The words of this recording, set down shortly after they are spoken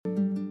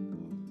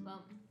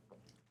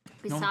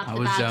We stopped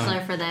The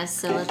Bachelor for this,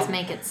 so let's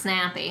make it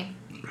snappy.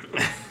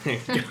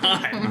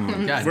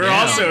 God. We're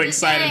also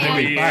excited to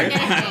be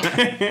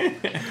here.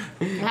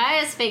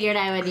 I just figured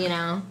I would,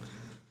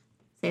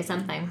 say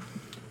something.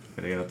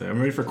 Gotta get out there. I'm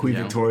ready for Queen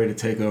Victoria to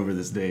take over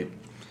this date.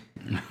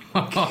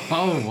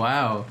 Oh,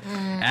 wow.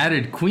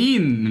 Added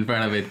queen in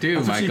front of it, too,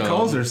 That's what Michael. she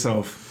calls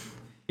herself.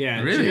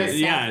 Yeah, Really?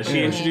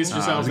 she introduced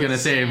herself. I was going to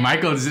say,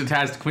 Michael just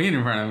attached queen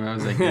in front of him. I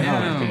was like,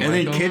 yeah. And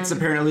then Kit's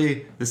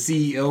apparently the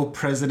CEO,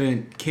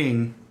 president,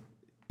 king,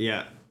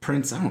 Yeah.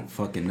 prince. I don't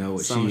fucking know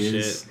what Some she shit.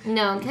 is.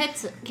 No,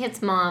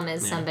 Kit's mom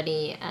is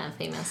somebody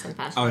famous and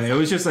fashionable. Oh, yeah, it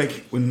was just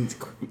like when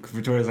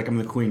Victoria's like, I'm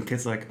the queen.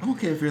 Kit's like, I'm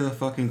okay if you're the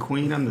fucking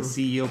queen. I'm the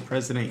CEO,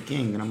 president,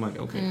 king. And I'm like,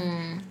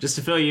 okay. Just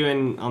to fill you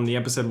in on the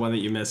episode 1 that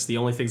you missed, the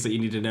only things that you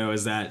need to know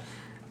is that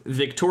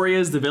Victoria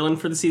is the villain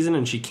for the season,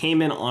 and she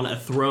came in on a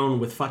throne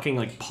with fucking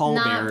like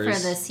pallbearers. Not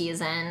for this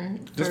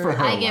season. Just for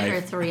her I give her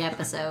life. 3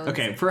 episodes.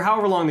 Okay, for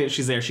however long that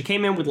she's there, she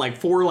came in with like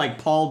 4 like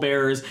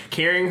pallbearers,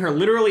 carrying her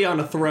literally on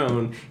a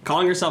throne,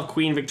 calling herself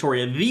Queen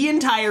Victoria the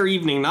entire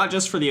evening, not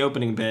just for the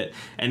opening bit,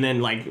 and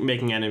then like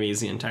making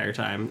enemies the entire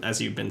time,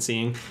 as you've been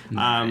seeing.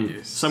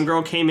 Nice. Some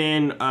girl came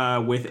in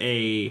with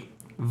a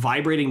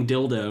vibrating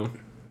dildo.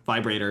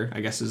 Vibrator,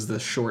 I guess, is the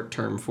short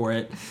term for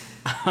it.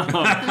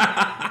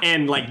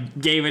 And like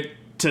gave it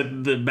to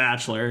the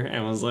Bachelor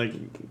and was like,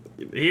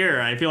 here,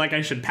 I feel like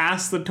I should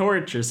pass the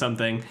torch or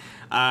something.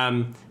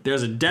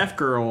 There's a deaf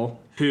girl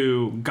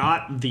who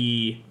got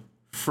the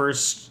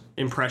first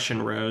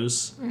impression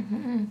rose.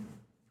 Mm-hmm.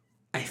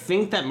 I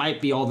think that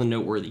might be all the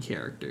noteworthy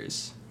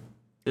characters.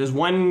 There's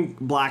one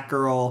black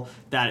girl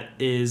that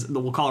is,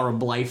 we'll call her a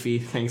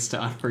Blythe, thanks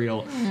to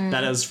Unreal,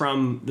 that is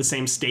from the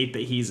same state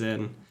that he's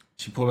in.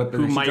 She pulled up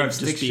Who and she might drives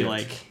just stick be shift.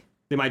 like,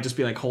 they might just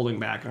be like holding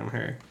back on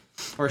her.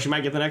 Or she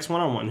might get the next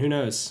one-on-one. Who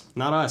knows?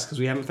 Not us, because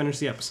we haven't finished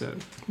the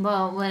episode.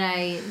 Well, what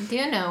I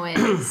do know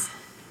is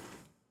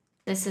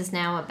this is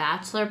now a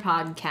Bachelor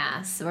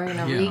podcast. So we're going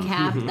to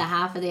recap the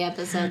half of the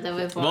episode that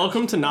we've watched.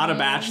 Welcome to Not a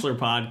Bachelor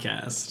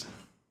podcast.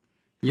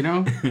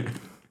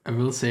 I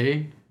will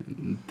say,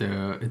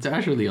 it's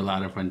actually a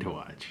lot of fun to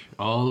watch.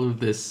 All of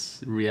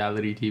this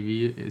reality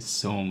TV is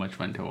so much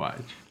fun to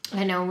watch.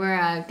 I know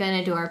we're going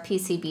to do our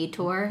PCB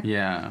tour.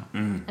 Yeah.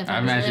 If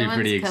I'm actually once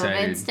pretty COVID's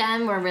excited.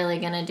 done, we're really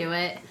going to do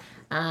it,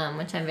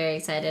 which I'm very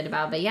excited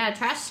about. But yeah,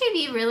 trash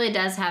TV really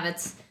does have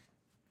its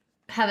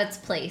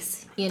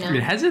place, It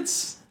has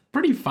its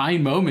pretty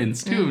fine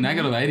moments, too. Not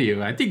gonna lie to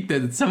you. I think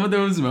that some of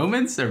those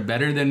moments are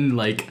better than,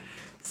 like,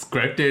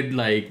 scripted,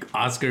 like,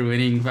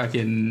 Oscar-winning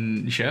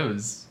fucking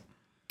shows.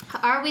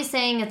 Are we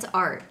saying it's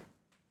art?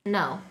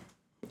 No.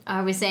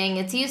 Are we saying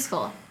it's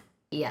useful?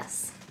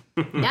 Yes.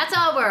 That's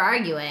all we're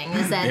arguing,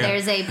 is that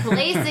there's a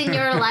place in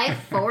your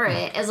life for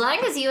it. As long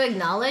as you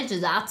acknowledge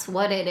that's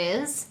what it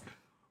is,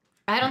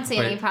 I don't see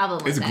any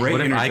problem with it's it. great.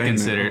 What if I entertainment.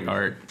 consider it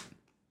art?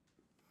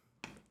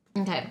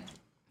 Okay.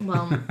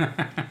 Well,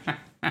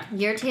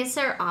 your tastes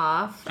are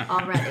off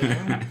already.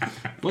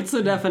 What's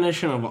the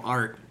definition of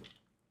art?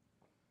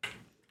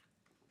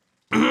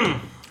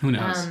 Who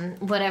knows?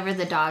 Whatever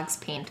the dogs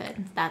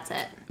painted, that's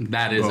it.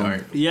 That is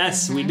art.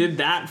 Yes, we did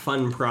that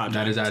fun project.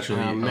 That is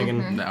actually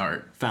Megan the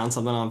art. found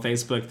something on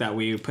Facebook that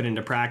we put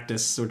into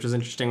practice, which was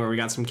interesting, where we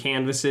got some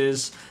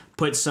canvases,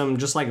 put some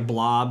just like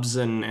blobs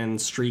and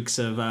streaks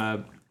of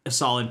a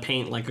solid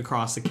paint like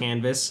across the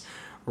canvas,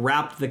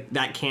 wrapped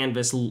that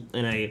canvas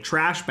in a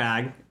trash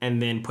bag,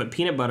 and then put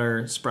peanut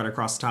butter spread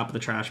across the top of the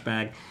trash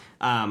bag.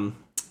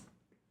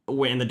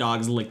 When the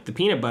dogs licked the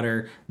peanut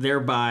butter,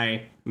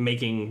 thereby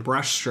making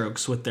brush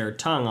strokes with their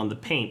tongue on the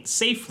paint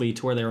safely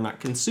to where they were not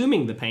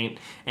consuming the paint,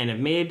 and have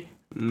made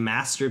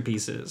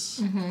masterpieces.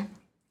 Mm-hmm.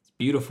 It's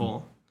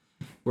beautiful.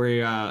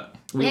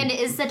 And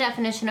is the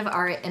definition of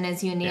art, and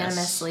is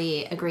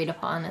unanimously agreed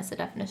upon as the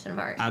definition of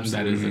art.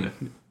 Absolutely.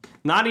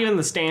 Not even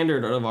the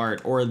standard of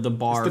art or the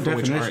bar It's the for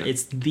which definition. art.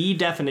 It's the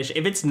definition.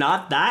 If it's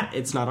not that,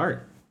 it's not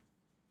art.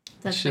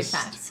 That's It's big just-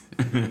 facts.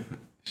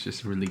 It's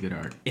just really good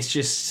art. It's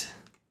just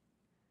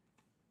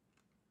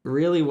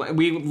really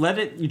we let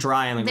it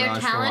dry in the They're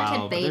garage for a talented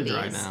while, but they're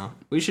dry babies. now.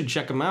 We should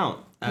check them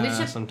out. We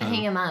should sometime.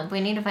 hang them up. We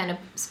need to find a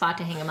spot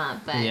to hang them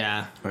up. But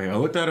Yeah, Oh, yeah, I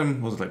looked at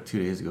them, what was it, like 2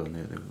 days ago, and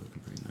they were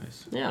looking pretty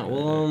nice. yeah.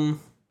 Well,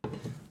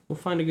 we'll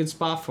find a good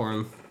spot for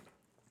them.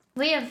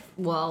 we have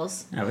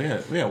walls. Yeah,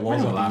 we got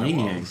walls a of lot of yin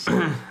walls.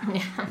 yang.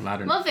 A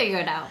lot of We'll figure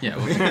it out. yeah,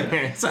 well,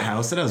 It's a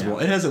house. It has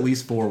walls. It has at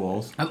least 4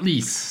 walls. at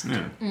least,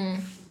 Yeah.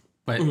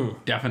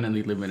 but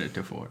definitely limited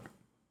to 4.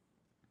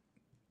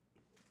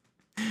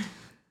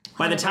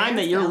 By the time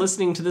that you're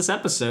listening to this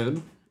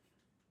episode,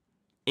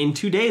 in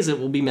 2 days it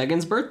will be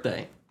Megan's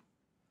birthday,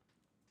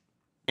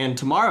 and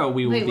tomorrow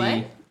we will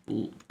Wait,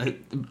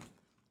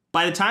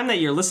 By the time that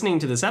you're listening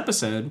to this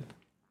episode,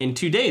 in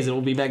 2 days it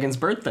will be Megan's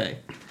birthday,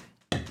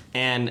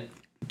 and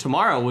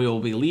tomorrow we will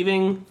be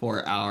leaving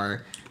for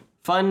our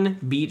fun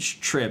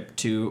beach trip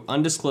to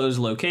undisclosed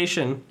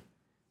location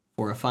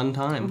for a fun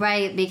time.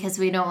 Right, because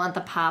we don't want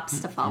the pops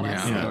to follow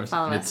us. Yeah,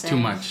 Follow it's us too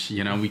in. much.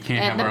 You know, we can't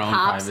And have the our own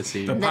pops-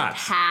 privacy. The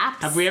Pops.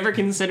 paps. Have we ever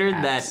considered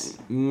Apps.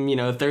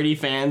 that 30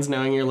 fans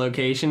knowing your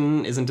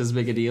location isn't as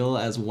big a deal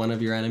as one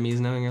of your enemies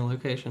knowing your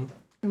location?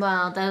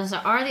 Well, those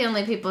are the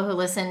only people who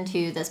listen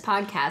to this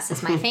podcast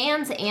is my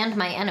fans and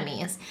my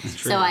enemies. true.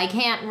 So I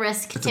can't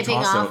risk It's a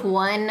tipping toss-up. off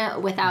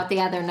one without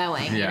the other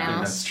knowing. Yeah, you know?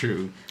 that's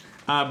true.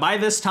 By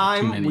this Too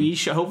time, many. we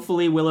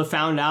hopefully will have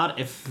found out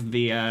if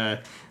the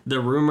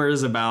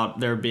rumors about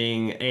there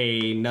being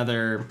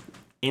another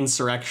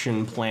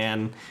insurrection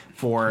plan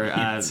for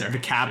the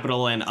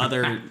Capitol and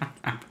other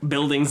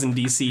buildings in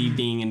DC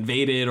being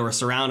invaded or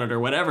surrounded or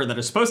whatever that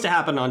are supposed to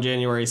happen on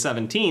January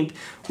 17th,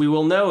 we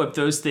will know if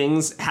those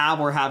things have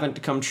or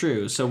haven't come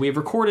true. So we've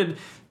recorded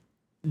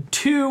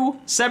 2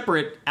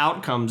 separate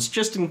outcomes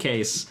just in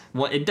case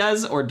what it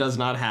does or does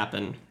not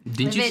happen.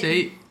 Did you If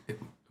it- say?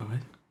 What?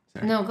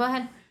 Sorry. No, go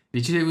ahead.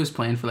 Did you say it was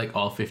planned for like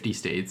all 50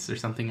 states or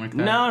something like that?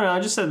 No, I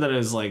just said that it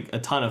was like a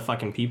ton of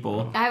fucking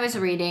people. I was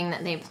reading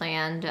that they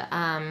planned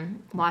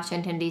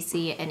Washington,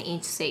 D.C. and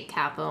each state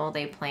capital,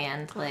 they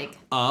planned like...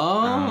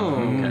 Oh.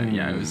 Okay,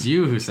 yeah, it was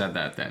you who said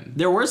that then.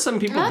 There were some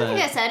people I don't think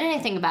I that said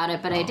anything about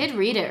it, but I did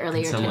read it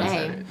earlier Someone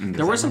today. said it.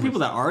 there were some people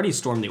that already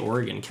stormed the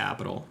Oregon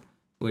Capitol,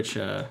 which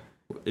is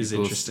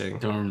People interesting.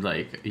 Stormed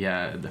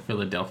the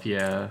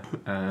Philadelphia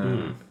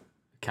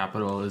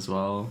capital as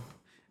well.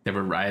 There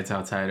were riots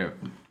outside of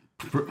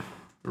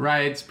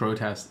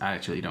protests. I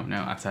actually don't know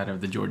outside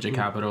of the Georgia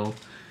Capitol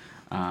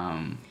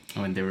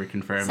when they were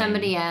confirming.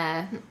 Somebody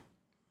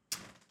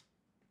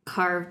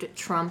carved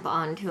Trump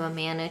onto a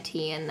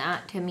manatee, and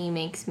that to me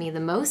makes me the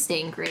most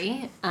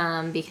angry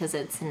because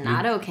it's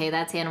not okay.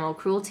 That's animal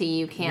cruelty.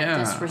 You can't Yeah.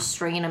 just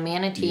restrain a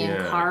manatee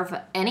and Yeah. carve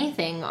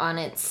anything on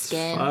its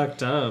skin.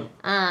 Fucked up.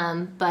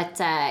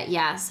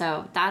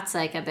 So that's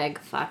like a big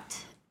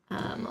fucked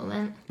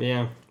moment.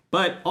 Yeah.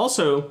 But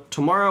also,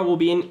 tomorrow will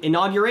be an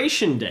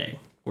inauguration day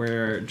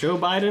where Joe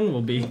Biden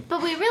will be.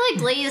 But we really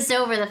glazed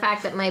over the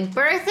fact that my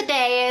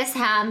birthday is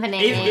happening.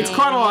 It's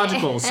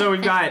chronological. So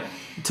we've got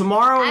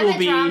tomorrow I'm will a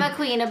be drama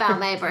queen about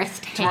my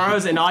birthday.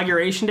 tomorrow's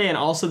inauguration day and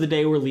also the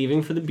day we're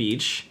leaving for the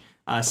beach.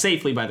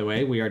 Safely, by the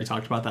way. We already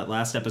talked about that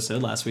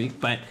last week.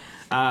 But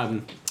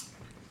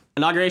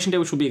inauguration day,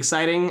 which will be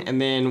exciting,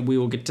 and then we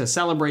will get to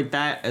celebrate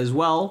that as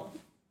well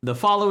the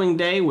following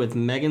day with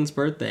Megan's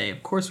birthday.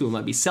 Of course, we will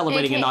not be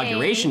celebrating AKA.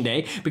 inauguration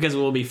day because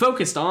we will be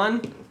focused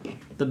on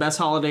the best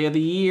holiday of the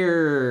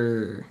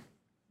year,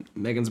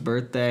 Megan's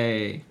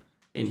birthday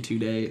in 2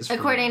 days. from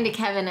According now. to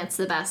Kevin, it's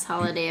the best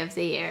holiday of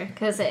the year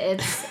because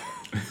it's,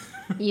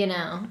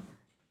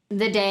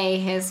 the day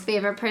his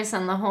favorite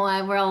person in the whole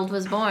wide world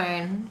was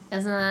born.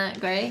 Isn't that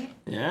great?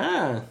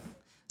 Yeah.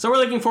 So we're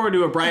looking forward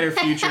to a brighter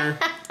future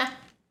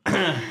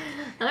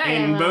All right.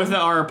 in well, both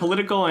our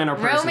political and our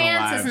personal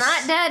romance lives. is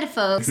not dead,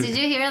 folks. Did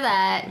you hear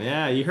that?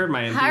 Yeah, you heard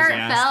my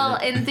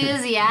Heartfelt,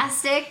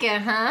 enthusiastic.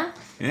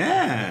 enthusiastic,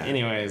 Yeah.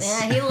 Anyways.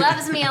 Yeah, he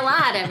loves me a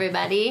lot,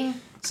 everybody.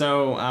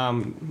 So,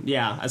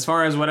 as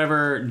far as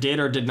whatever did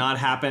or did not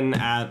happen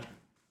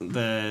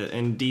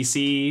in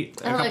DC a Oh,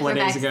 couple look, of we're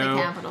days back to the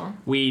ago, Capitol.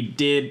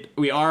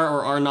 we are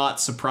or are not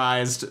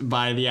surprised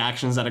by the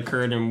actions that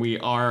occurred, and we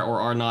are or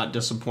are not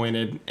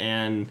disappointed,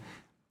 and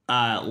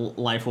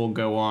life will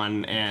go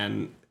on,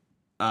 and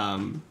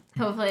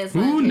Hopefully it's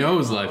not Who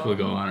knows terrible. life will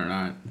go on or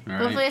not? All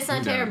right? Hopefully it's Who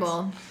not knows?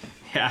 terrible.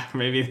 yeah,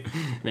 maybe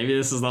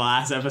this is the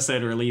last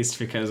episode released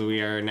because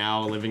we are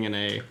now living in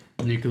a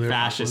Nuclear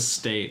fascist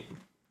state.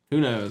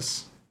 Who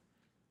knows?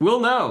 We'll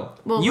know.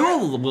 Well,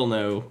 Will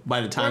know by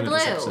the time we're that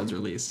this blue. episode's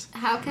released.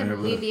 How Yeah, could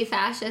we but- be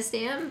fascist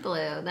and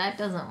blue? That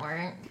doesn't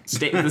work.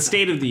 The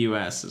state of the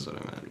U.S. is what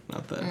I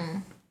meant,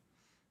 Mm.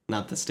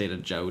 not the state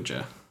of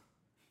Georgia.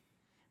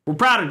 We're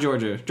proud of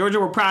Georgia. Georgia,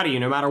 we're proud of you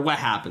no matter what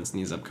happens in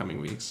these upcoming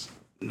weeks.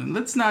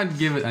 Let's not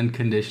give it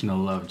unconditional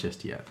love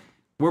just yet.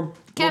 We're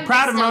Kevin's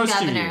proud of still most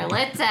governor. of you.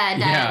 Let's dial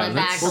Yeah, it let's-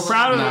 back. We're a We're little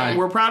proud bit. of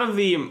we're proud of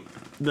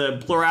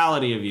the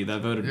plurality of you that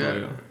voted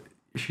blue.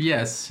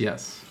 Yes.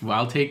 Well,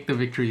 I'll take the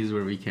victories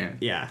where we can.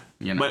 Yeah.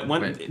 You know,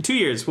 but 2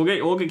 years. We'll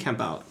get Kemp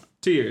out.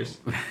 2 years.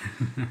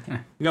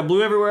 We got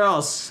blue everywhere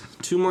else.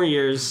 2 more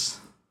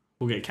years.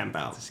 We'll get Kemp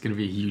out. It's gonna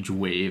be a huge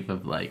wave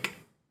of like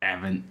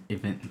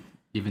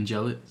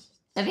evangelists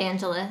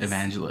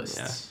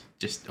Evangelist.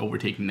 just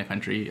overtaking the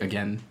country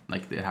again,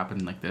 like it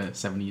happened in like the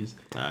 70s.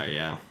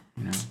 Yeah.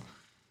 You know,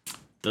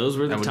 Those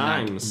were I the would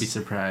times. not be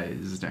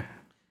surprised.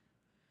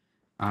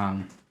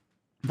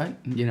 But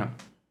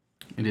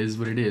it is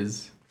what it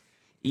is.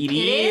 It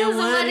is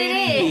what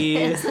it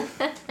is.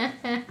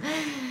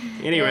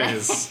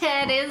 Anyways,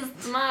 It is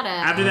the motto.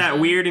 after that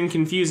weird and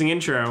confusing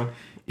intro,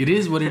 It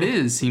is what it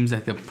is. Seems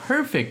like the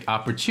perfect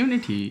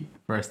opportunity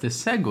for us to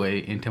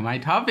segue into my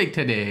topic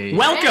today.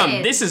 welcome.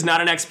 Right. This is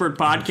Not an Expert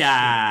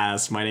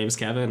Podcast. My name's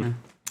Kevin.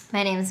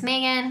 My name's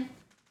Megan.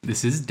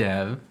 This is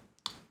Dev.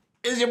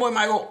 It's your boy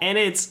Michael. And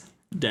it's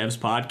Dev's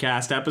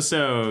podcast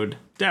episode.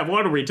 Dev,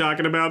 what are we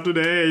talking about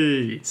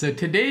today? So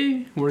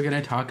today we're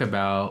gonna talk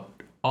about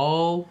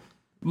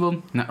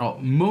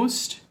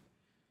most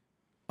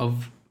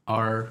of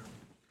our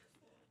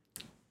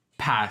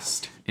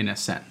past in a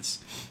sense.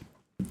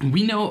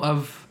 We know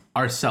of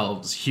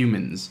ourselves,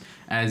 humans,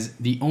 as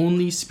the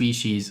only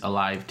species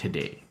alive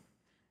today,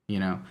 you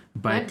know,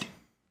 but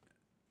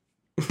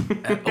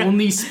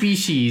only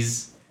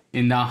species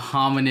in the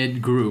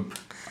hominid group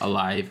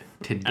alive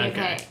today.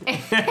 Okay.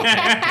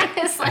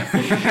 It's like,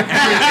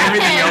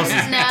 Everything else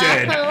is no.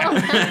 dead.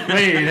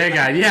 Wait, that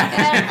guy, yeah.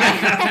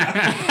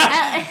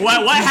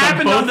 What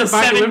happened on the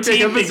post-apocalyptic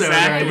 17th episode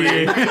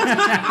exactly?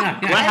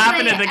 right What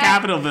happened at the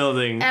Capitol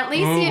building? At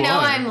least Oh, you know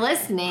boy. I'm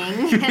listening.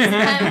 'Cause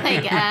I'm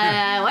like,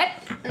 what?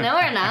 No,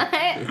 we're not.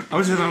 I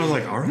was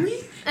like, are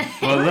we?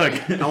 Well, look.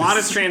 A lot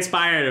has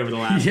transpired over the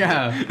last.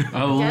 Yeah,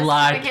 a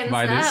lot freaking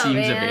by the so,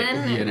 seams of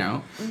man. it, you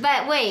know.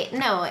 But wait,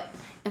 no.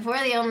 If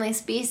we're the only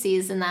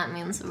species, then that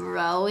means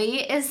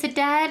Rowie is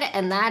dead,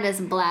 and that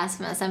is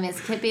blasphemous. That means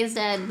Kippy's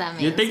dead. That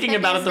means You're thinking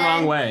about it Kippy's the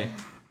wrong dead. way.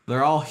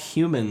 They're all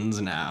humans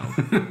now.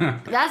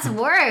 That's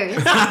worse. You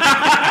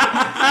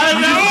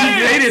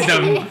degraded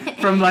them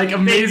from like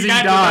amazing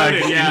got dogs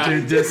demoted, yeah.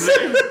 into just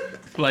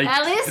like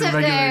At least if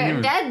regular they're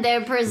humans. dead,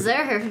 they're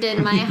preserved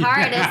in my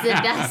heart as the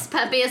best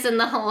puppies in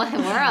the whole wide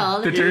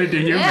world. To turn into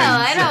Ew, humans.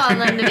 I don't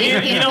want them to be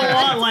You don't humans.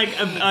 want like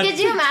a Could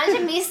you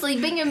imagine me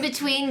sleeping in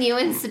between you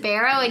and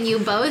Sparrow and you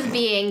both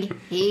being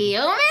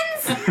humans?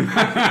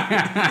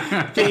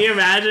 Can you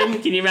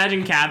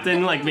imagine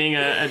Captain like being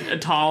a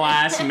tall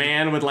ass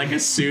man with like a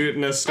suit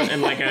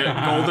and like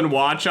a golden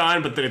watch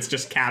on, but then it's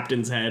just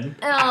Captain's head.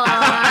 Oh,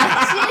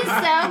 she's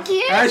so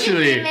cute.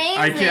 Actually, She's amazing.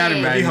 I can't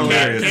imagine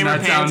hilarious. that. Camera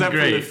That pans sounds up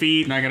great. from the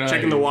feet, Not gonna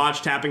checking lie. the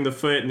watch, tapping the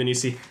foot, and then you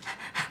see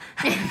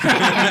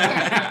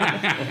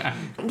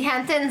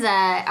Captain's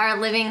our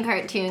living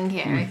cartoon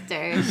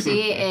character.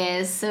 She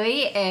is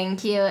sweet and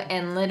cute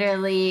and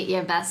literally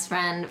your best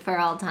friend for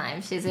all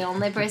time. She's the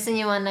only person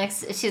you want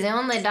next. She's the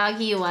only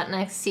doggy you want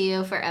next to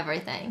you for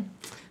everything.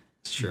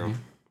 it's true.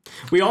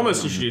 We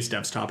almost introduced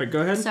Steph's topic.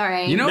 Go ahead.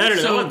 Sorry. You know, No,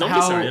 so don't be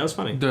how sorry. That was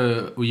funny.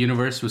 The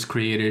universe was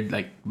created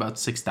like about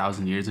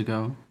 6,000 years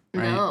ago,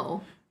 right?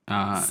 No.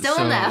 Still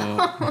so-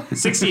 no.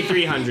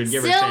 6,300,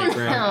 give Still or take,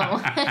 right?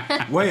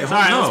 no. Wait, hold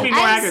Sorry, on. let's be No.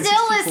 more I'm accurate.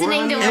 still 64?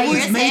 listening to It what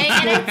was you're made saying,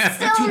 and it's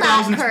still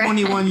not correct.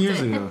 2021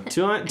 years ago.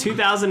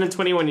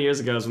 2021 years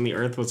ago is when the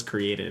Earth was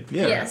created.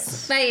 Yeah.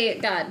 Yes, by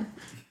God.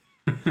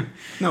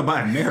 No,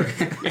 by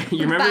America. You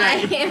remember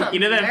By that? You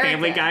know that America.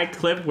 Family Guy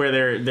clip where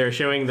they're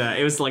showing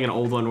it was like an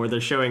old one where they're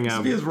showing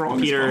be as wrong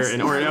as Peter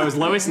possible. or no, it was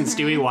Lois and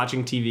Stewie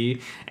watching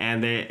TV,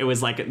 and it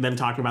was like them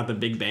talking about the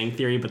Big Bang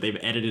Theory, but they've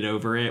edited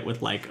over it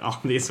with like all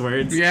these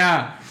words.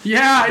 Yeah,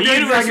 yeah. The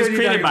universe was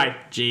created by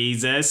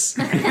Jesus.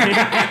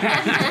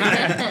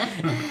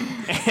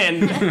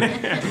 And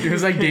It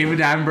was like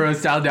David Ambrose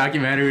style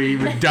documentary,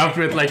 but dubbed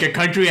with like a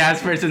country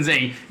ass person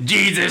saying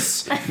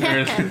Jesus.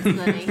 That's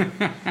funny.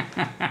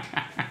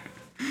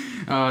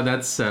 Oh,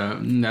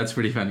 that's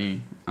pretty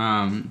funny.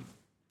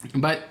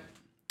 But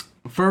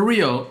for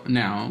real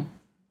now,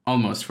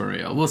 almost for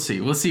real. We'll see.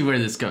 We'll see where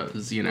this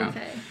goes. You know.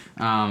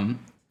 Okay.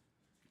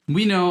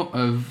 We know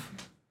of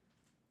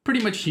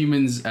pretty much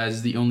humans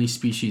as the only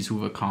species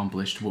who've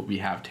accomplished what we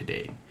have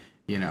today.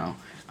 You know,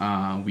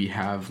 we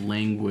have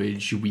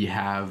language, we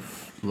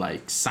have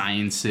like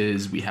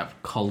sciences, we have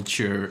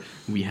culture,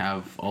 we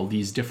have all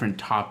these different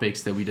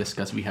topics that we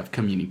discuss. We have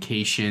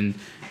communication,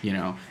 you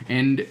know,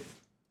 and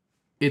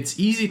it's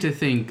easy to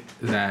think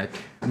that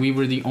we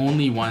were the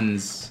only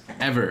ones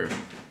ever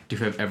to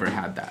have ever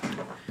had that,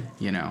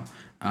 you know.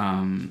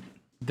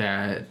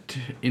 That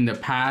in the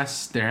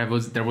past there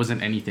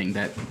wasn't anything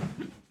that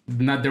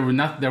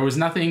there was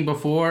nothing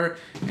before,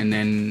 and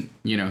then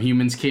you know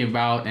humans came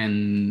about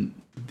and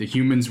the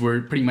humans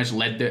were pretty much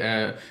led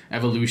the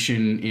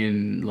evolution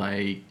in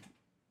like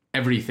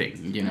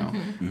everything, you know.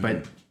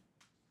 But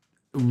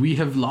we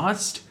have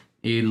lost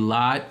a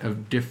lot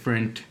of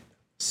different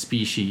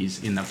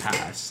species in the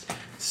past,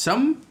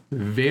 some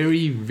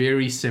very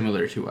very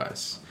similar to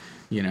us,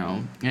 you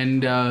know,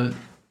 and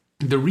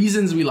the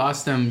reasons we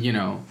lost them, you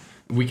know,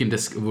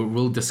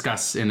 we'll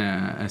discuss in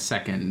a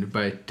second,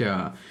 but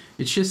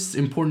it's just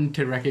important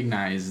to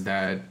recognize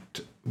that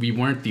we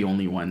weren't the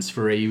only ones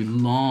for a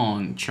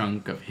long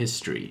chunk of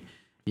history,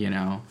 you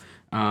know.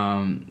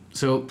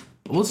 So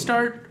we'll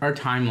start our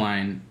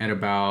timeline at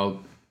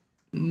about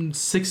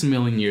 6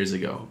 million years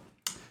ago.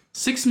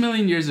 6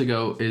 million years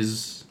ago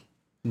is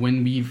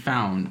when we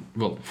found,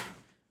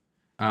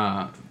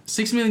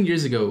 6 million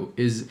years ago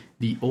is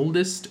the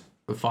oldest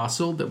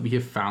fossil that we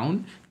have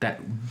found that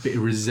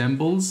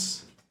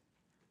resembles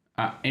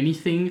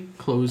anything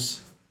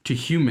close to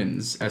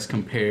humans as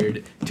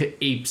compared to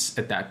apes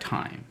at that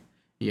time,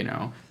 you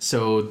know.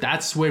 So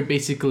that's where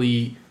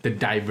basically the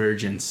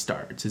divergence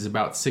starts. Is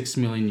about 6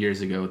 million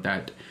years ago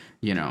that,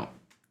 you know,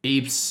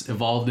 apes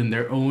evolved in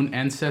their own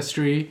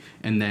ancestry,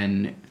 and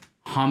then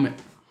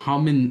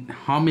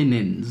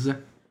hominins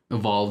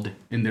evolved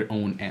in their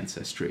own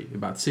ancestry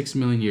about 6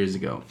 million years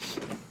ago.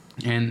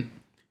 And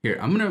here,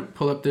 I'm gonna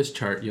pull up this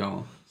chart,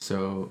 y'all,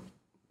 so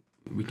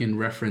we can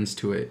reference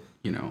to it,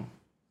 you know.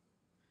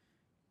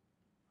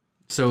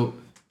 So,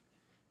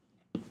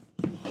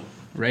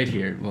 right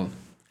here, well,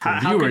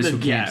 viewers who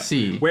can't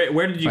see.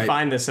 Where did you But-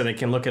 find this so they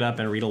can look it up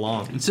and read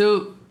along?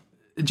 So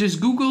just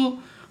Google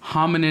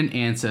hominin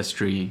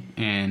ancestry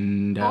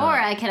and Or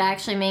I could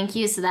actually make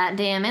use of that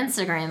damn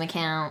Instagram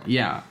account.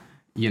 yeah,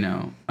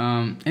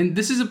 and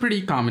this is a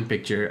pretty common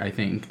picture, I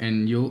think,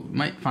 and you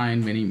might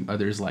find many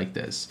others like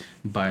this.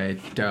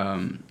 But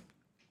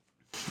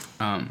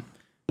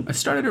I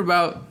started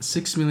about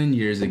 6 million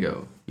years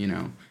ago.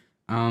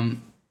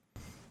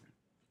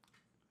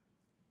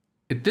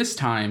 At this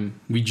time,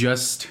 we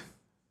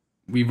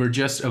were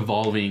just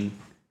evolving.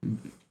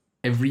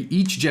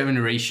 Each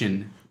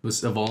generation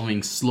was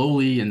evolving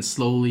slowly and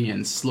slowly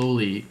and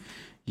slowly,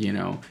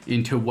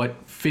 into what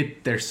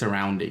fit their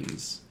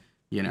surroundings,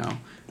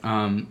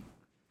 and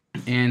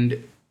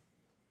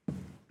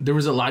there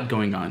was a lot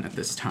going on at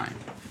this time.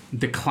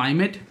 The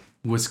climate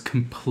was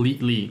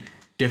completely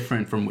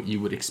different from what you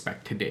would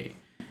expect today.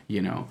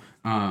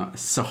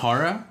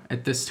 Sahara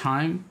at this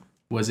time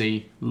was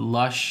a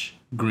lush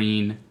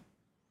green,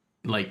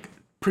 like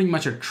pretty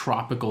much a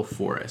tropical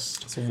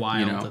forest. It's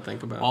wild to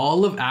think about.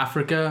 All of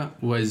Africa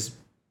was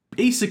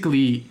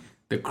basically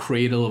the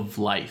cradle of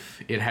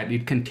life.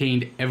 It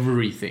contained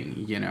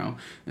everything,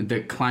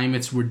 The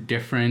climates were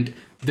different.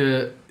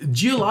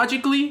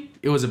 Geologically,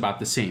 it was about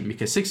the same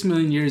because 6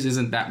 million years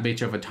isn't that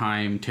much of a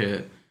time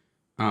to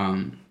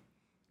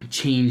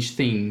change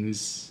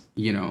things,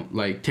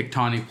 like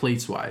tectonic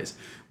plates wise.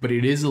 But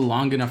it is a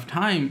long enough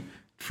time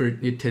for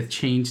it to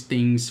change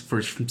things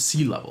from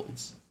sea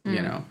levels,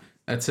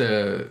 That's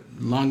a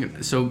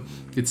long... So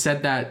it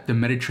said that the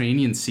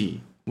Mediterranean Sea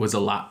was a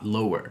lot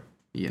lower,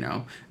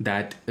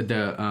 that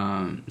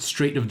the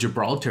Strait of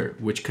Gibraltar,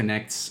 which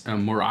connects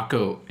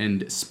Morocco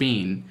and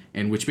Spain,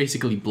 and which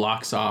basically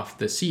blocks off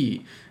the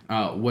sea,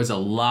 was a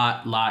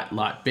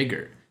lot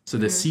bigger. So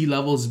the sea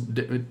level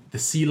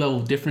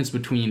difference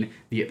between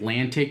the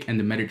Atlantic and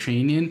the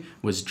Mediterranean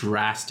was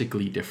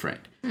drastically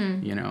different,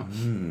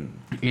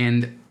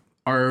 And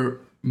our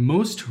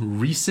most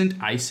recent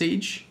ice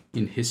age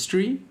in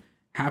history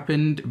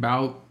happened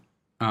about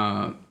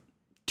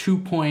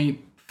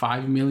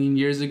 2.5 million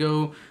years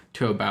ago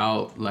to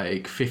about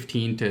like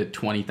 15 to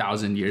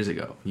 20,000 years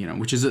ago,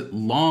 which is a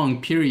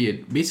long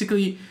period.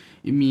 Basically,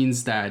 it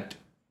means that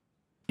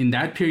in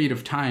that period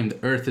of time, the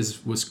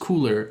Earth was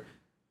cooler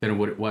than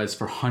what it was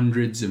for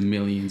hundreds of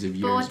millions of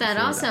years. But what that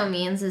also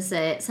means is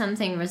that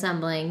something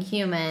resembling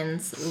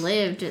humans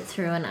lived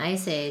through an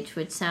ice age,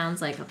 which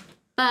sounds like a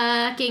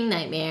fucking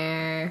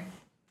nightmare.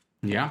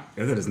 Yeah.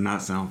 That does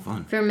not sound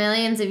fun. For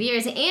millions of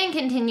years, and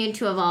continued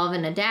to evolve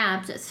and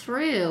adapt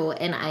through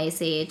an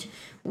ice age,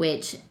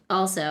 which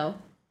also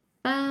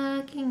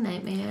fucking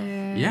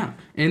nightmare. Yeah.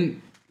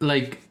 And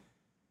like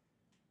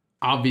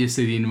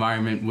obviously the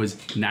environment was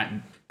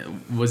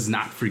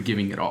not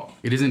forgiving at all.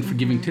 It isn't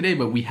forgiving today,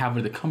 but we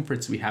have the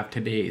comforts we have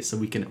today, so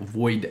we can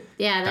avoid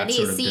that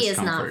sort of AC is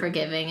not discomfort.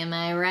 forgiving, am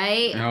I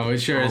right? No, it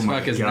sure as my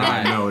fuck is God,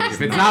 not. no, it's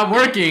If it's not. not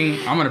working,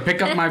 I'm gonna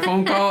pick up my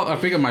phone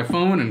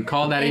and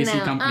call that AC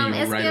company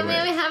right Excuse me, we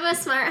away. have a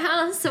smart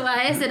house, so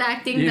why is it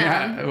acting dumb?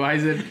 Yeah, why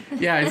is it?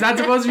 Yeah, it's not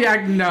supposed to be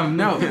acting dumb.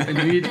 No, I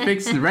need to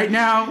fix it right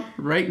now.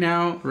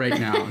 No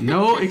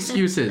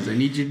excuses. I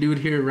need you to do it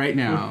here right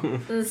now.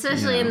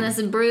 Especially in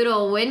this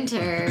brutal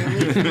winter,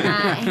 we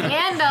cannot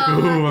handle.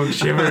 Ooh, I'm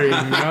shivering.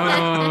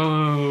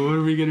 No, what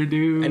are we gonna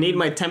do? I need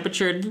my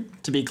temperature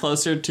to be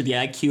closer to the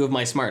IQ of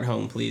my smart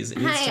home, please. It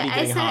needs to be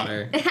getting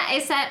hotter. I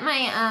set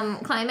my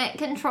climate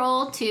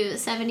control to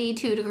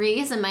 72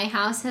 degrees, and my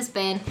house has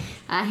been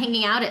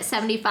hanging out at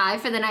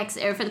 75 for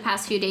the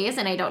past few days,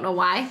 and I don't know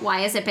why.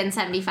 Why has it been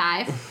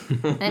 75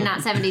 and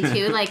not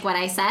 72 like what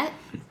I set?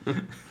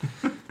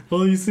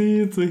 Well, you see,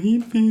 it's a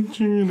heat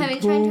feature and Have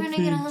you tried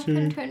turning it off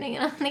and turning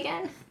it on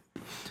again?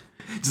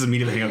 Just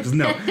immediately hang up. Just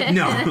no.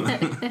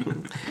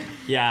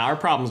 Yeah, our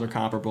problems are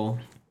comparable.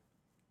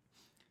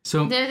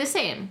 So They're the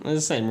same. They're the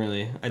same,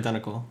 really.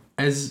 Identical.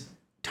 as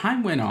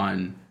time went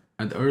on,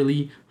 the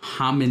early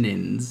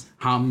hominins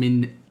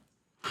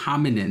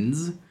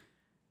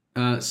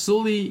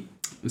slowly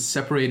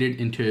separated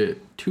into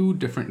two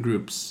different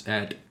groups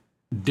at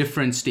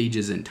different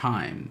stages in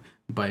time.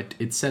 But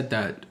it said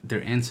that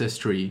their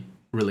ancestry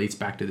relates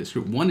back to this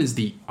group. One is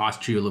the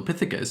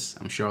Australopithecus.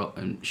 I'm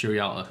sure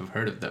y'all have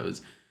heard of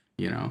those,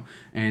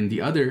 And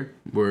the other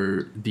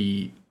were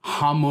the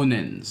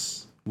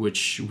hominins,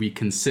 which we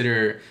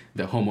consider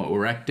the Homo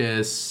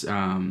erectus,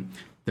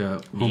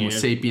 the Homo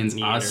sapiens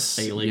us,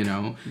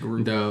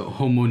 group. the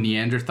Homo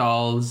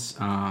neanderthals,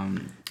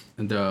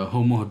 the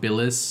Homo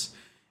habilis,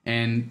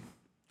 and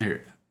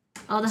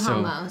All the So-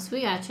 homos.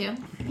 We got you.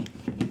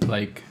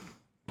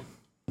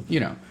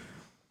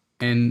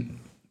 and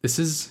this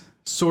is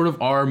sort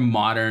of our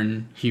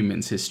modern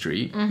humans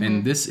history,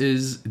 and this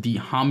is the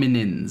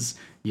hominins,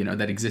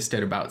 that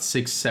existed about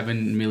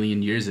 6-7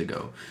 million years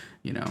ago,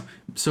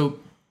 So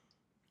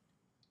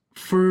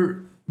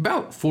for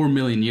about 4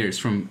 million years,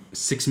 from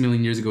 6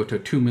 million years ago to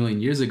 2 million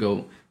years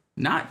ago,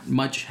 not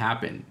much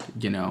happened,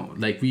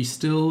 we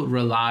still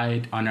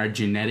relied on our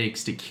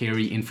genetics to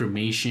carry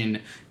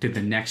information to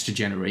the next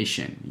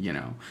generation,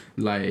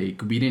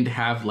 we didn't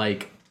have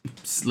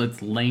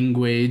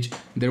language.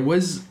 There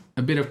was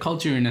a bit of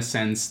culture in a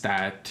sense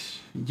that,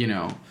 you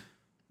know,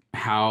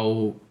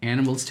 how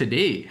animals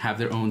today have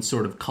their own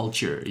sort of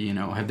culture, you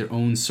know, have their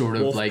own sort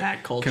of like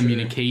Wolfpack culture.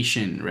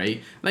 communication,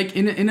 right? Like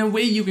in a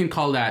way you can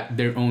call that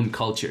their own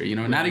culture, you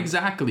know, not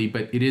exactly,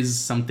 but it is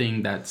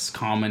something that's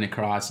common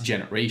across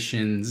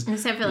generations.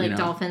 Except for you like know.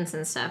 dolphins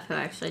and stuff who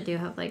actually do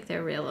have like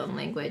their real own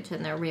language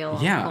and their real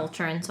own Yeah.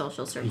 culture and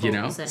social circles. You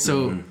know, and,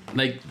 so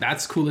like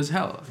that's cool as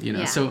hell, you know.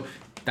 Yeah. So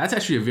that's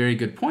actually a very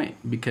good point,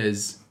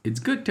 because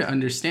it's good to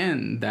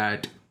understand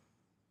that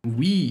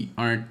we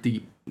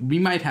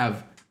might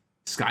have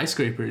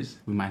skyscrapers,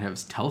 we might have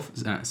cell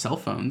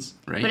phones,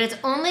 right? but it's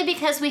only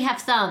because we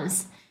have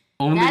thumbs.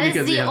 Only That is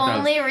because we the have thumbs.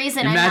 only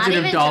reason. Imagine I'm not if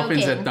even dolphins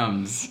joking. had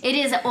thumbs. It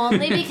is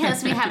only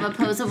because we have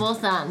opposable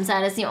thumbs.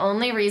 That is the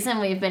only reason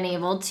we've been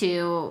able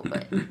to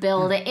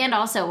build it. And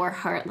also, we're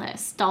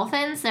heartless.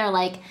 Dolphins, they're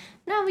like,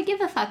 no, we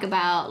give a fuck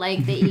about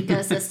like the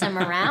ecosystem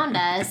around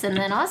us. And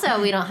then also,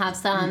 we don't have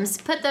thumbs.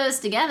 Put those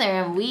together,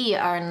 and we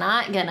are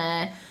not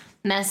gonna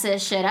mess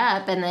this shit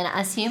up. And then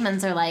us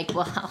humans are like,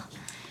 well,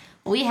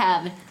 we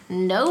have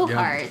no Yeah.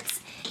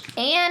 hearts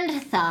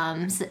and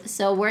thumbs,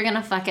 so we're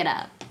gonna fuck it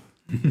up.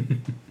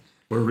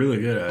 We're really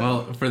good at it.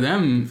 Well, for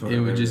them, For it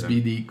would just be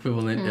everything. the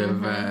equivalent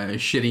Mm-hmm. of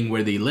shitting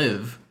where they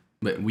live.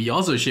 But we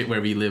also shit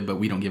where we live, but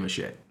we don't give a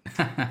shit.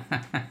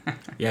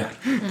 Yeah.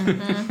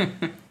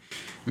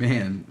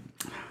 Man,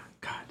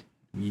 God,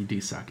 we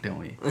do suck, don't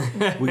we?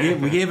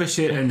 We gave a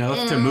shit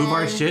enough to move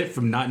our shit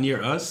from not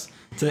near us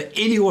to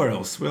anywhere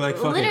else. We're like,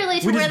 fuck Literally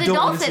it. to We where just the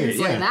don't wanna see dolphins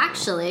it. live, Yeah.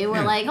 actually. We're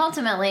Yeah. like,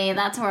 ultimately,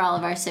 that's where all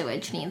of our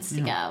sewage needs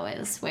to go,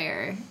 is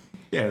where...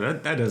 Yeah,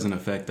 that doesn't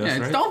affect us, Yeah,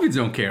 right? dolphins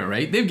don't care,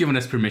 right? They've given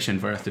us permission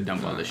for us to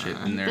dump all the shit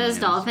in there. Those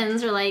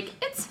dolphins are like,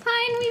 it's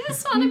fine, we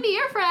just want to be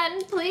your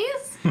friend,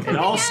 please. It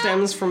all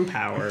stems from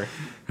power.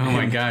 Oh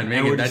my God, we're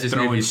Megan, that just just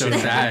made me throwing so shit.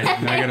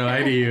 sad. Not gonna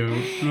lie to you.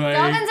 Like,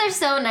 Dolphins are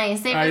so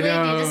nice. They I really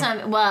know. do just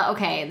want... Well,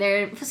 okay,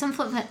 there are some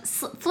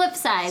flip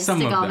sides Some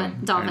to of them are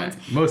dolphins.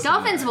 nice. Most of them are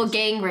Dolphins will nice.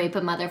 gang rape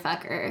a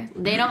motherfucker.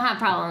 They don't have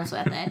problems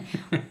with it.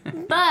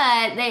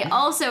 But they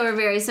also are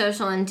very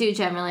social and do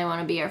generally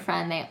want to be your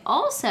friend. They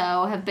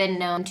also have been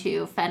known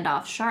to fend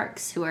off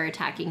sharks who are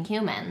attacking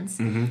humans.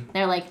 Mm-hmm.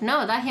 They're like,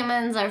 no, that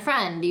human's our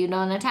friend. You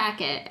don't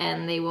attack it.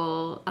 And they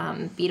will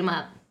beat him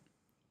up.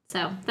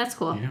 So that's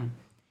cool. Yeah.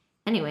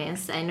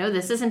 Anyways, I know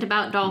this isn't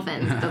about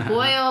dolphins, but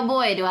boy, oh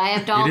boy, do I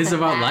have dolphin is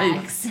about life.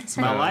 facts. It's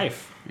my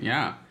life.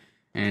 Yeah.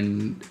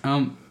 And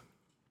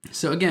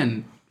so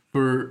again,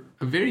 for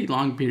a very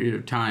long period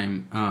of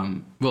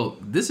time, well,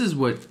 this is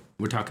what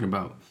we're talking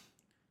about.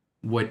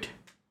 What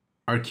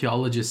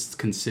archaeologists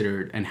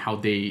considered and how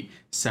they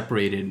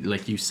separated,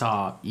 like you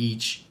saw,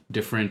 each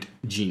different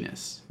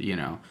genus, you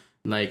know.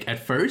 Like at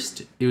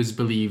first, it was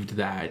believed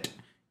that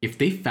if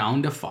they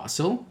found a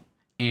fossil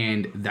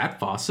and that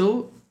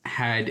fossil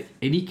had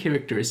any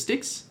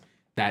characteristics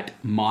that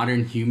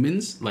modern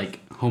humans, like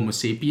Homo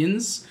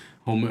sapiens,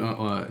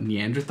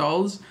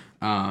 Neanderthals,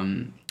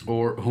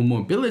 or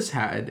Homo habilis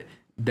had,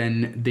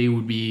 then they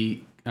would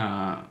be,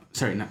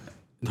 Neanderthals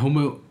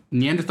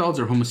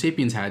or Homo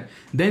sapiens had,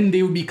 then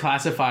they would be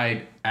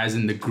classified as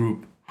in the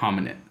group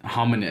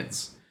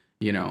hominids,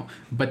 you know.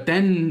 But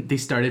then they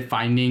started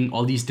finding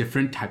all these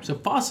different types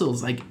of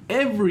fossils, like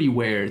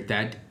everywhere,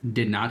 that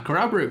did not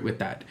corroborate with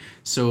that.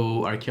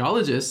 So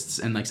archaeologists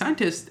and like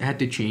scientists had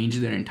to change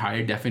their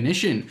entire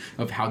definition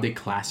of how they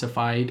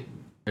classified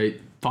a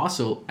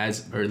fossil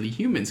as early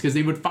humans, because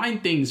they would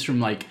find things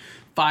from like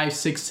 500,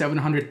 600,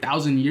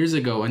 700,000 years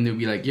ago, and they'd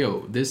be like,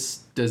 yo, this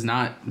does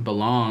not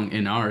belong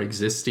in our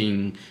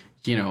existing,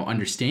 you know,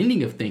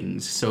 understanding of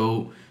things.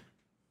 So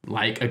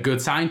like a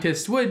good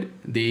scientist would,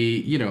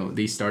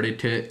 they started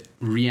to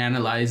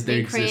reanalyze their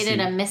They created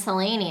existing... a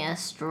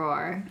miscellaneous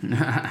drawer.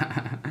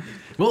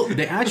 Well,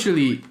 they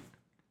actually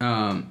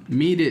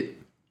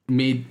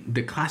made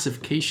the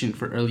classification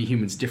for early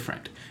humans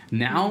different.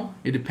 Now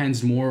it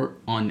depends more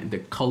on the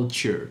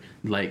culture,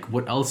 like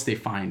what else they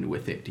find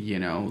with it, you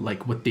know,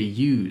 like what they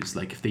use,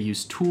 like if they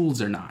use tools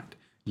or not,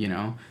 you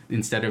know,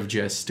 instead of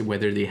just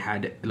whether they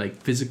had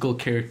like physical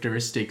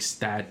characteristics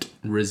that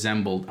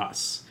resembled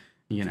us,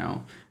 you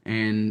know.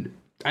 And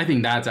I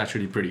think that's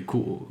actually pretty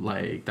cool.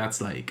 Like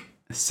that's like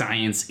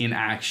science in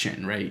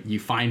action, right? You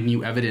find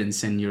new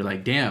evidence and you're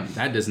like, damn,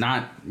 that does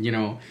not, you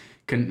know,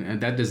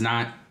 that does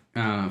not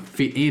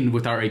fit in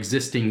with our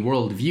existing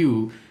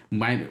worldview.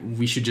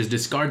 We should just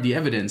discard the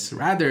evidence.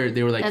 Rather,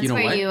 they were like, That's you know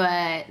where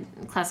what?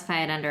 you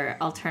classify it under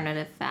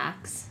alternative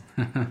facts.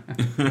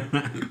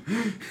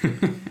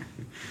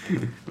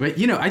 But,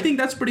 you know, I think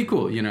that's pretty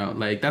cool. You know,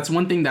 like that's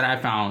one thing that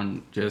I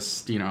found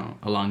just, you know,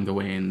 along the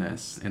way in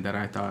this, and that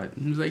I thought,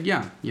 I was like,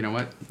 yeah, you know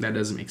what? That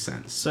does make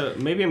sense. So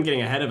maybe I'm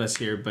getting ahead of us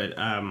here, but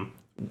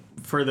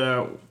for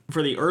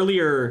the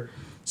earlier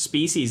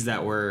species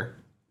that were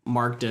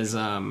marked as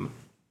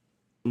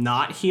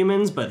not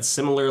humans but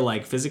similar,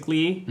 like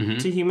physically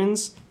to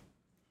humans,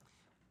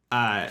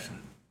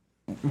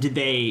 did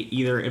they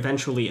either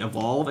eventually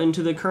evolve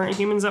into the current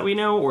humans that we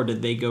know, or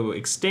did they go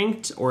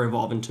extinct or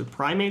evolve into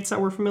primates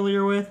that we're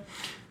familiar with?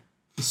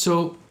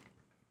 So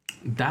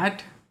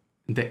that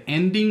the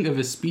ending of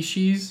a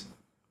species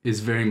is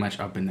very much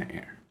up in the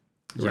air.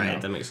 You Right, know?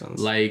 that makes sense.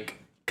 Like,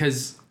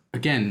 because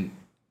again,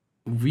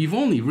 we've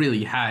only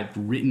really had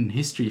written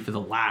history for the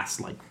last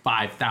like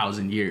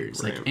 5,000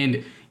 years. Right. Like,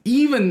 and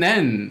even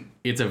then,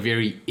 it's a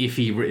very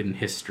iffy written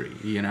history.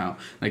 You know,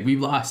 like we've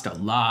lost a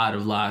lot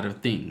of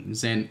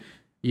things, and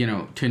you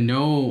know, to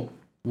know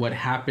what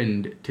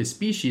happened to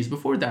species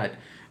before that.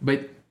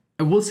 But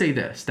I will say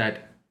this,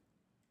 that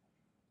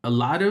a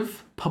lot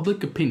of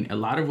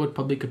what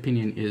public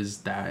opinion is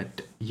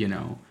that, you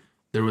know,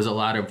 there was a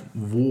lot of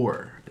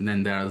war and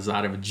then there was a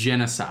lot of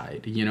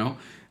genocide, you know,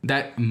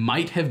 that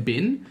might have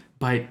been,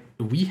 but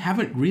we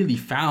haven't really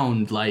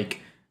found like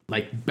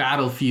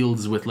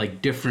battlefields with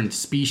like different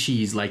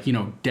species, like, you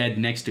know, dead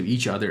next to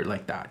each other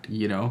like that,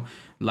 you know,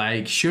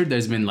 like sure,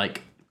 there's been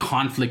like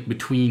conflict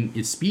between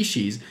its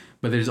species,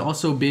 but there's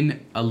also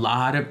been a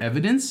lot of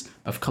evidence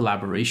of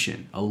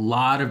collaboration, a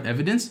lot of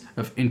evidence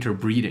of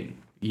interbreeding,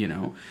 you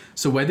know?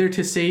 So whether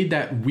to say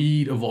that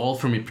we evolved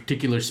from a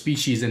particular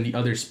species and the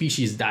other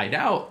species died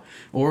out,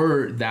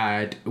 or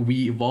that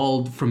we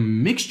evolved from a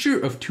mixture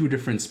of two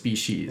different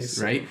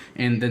species, right?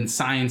 And then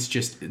science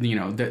just, you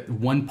know, that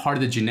one part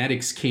of the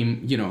genetics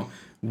came, you know,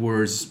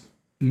 was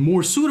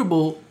more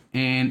suitable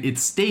and it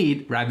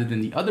stayed rather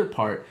than the other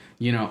part,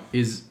 you know,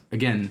 is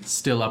again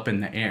still up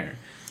in the air.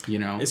 You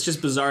know, It's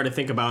just bizarre to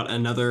think about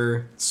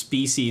another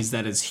species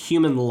that is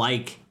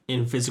human-like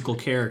in physical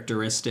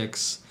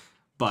characteristics,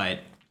 but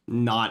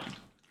not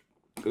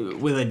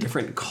with a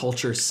different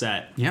culture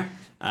set. yeah.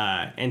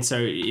 And so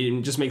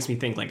it just makes me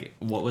think, like,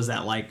 what was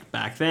that like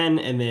back then?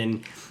 And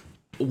then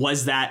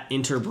was that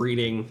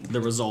interbreeding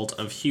the result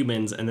of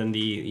humans? And then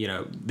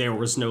there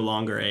was no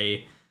longer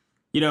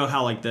you know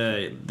how like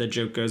the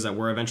joke goes that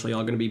we're eventually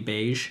all going to be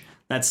beige.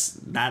 That's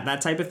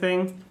that type of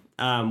thing,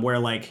 where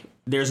like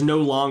there's no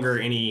longer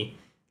any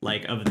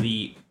like of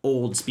the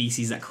old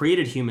species that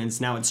created humans.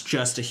 Now it's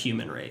just a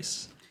human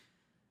race.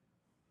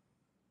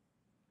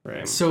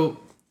 Right. So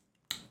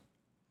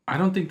I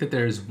don't think that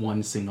there's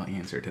one single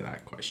answer to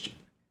that question.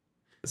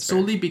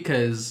 Solely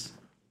because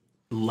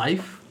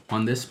life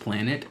on this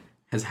planet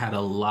has had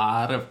a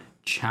lot of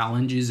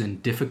challenges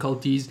and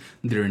difficulties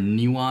that are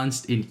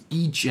nuanced in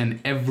each and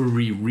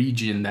every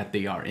region that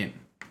they are in.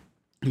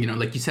 You know,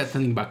 like you said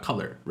something about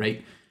color,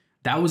 right?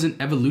 That was an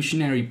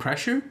evolutionary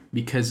pressure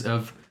because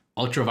of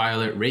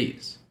ultraviolet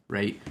rays,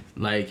 right?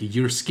 Like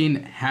your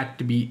skin had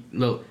to be,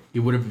 well, it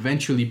would have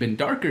eventually been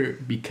darker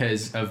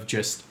because of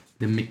just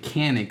the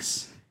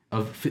mechanics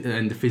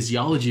and the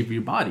physiology of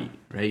your body,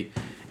 right?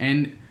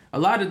 And a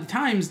lot of the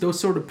times those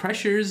sort of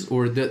pressures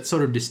or that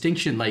sort of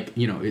distinction, like,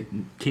 you know, it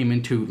came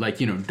into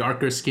like, you know,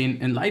 darker skin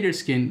and lighter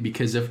skin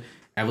because of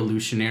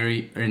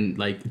evolutionary and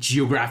like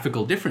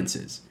geographical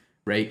differences,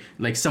 right?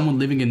 Like someone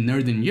living in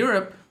Northern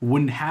Europe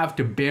wouldn't have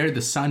to bear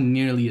the sun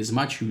nearly as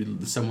much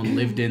who someone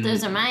lived in.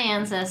 Those are my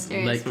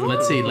ancestors. Like,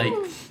 let's say like,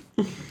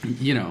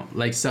 you know,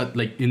 like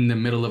in the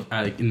middle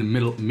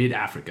of mid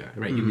Africa,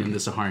 right? In the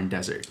Saharan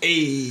desert.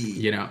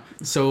 You know,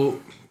 so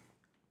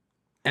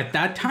at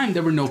that time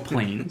there were no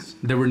planes,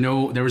 there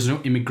was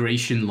no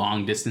immigration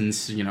long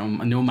distance, you know,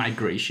 no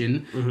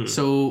migration.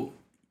 So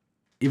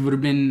it would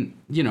have been,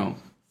 you know,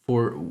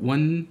 for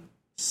one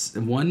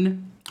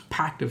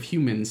pack of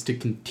humans to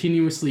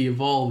continuously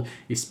evolve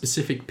a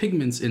specific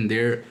pigments in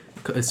their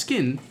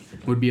skin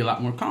would be a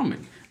lot more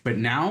common. But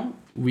now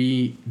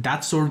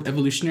that sort of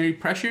evolutionary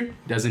pressure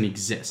doesn't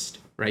exist,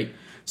 right?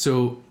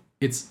 So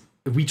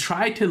we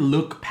try to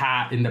look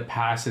in the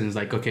past and it's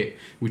like, okay,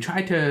 we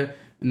try to,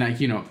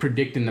 like, you know,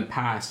 predict in the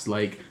past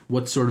like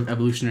what sort of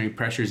evolutionary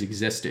pressures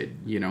existed,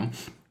 you know,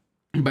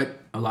 but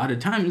a lot of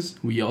times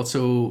we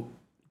also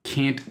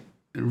can't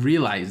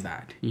realize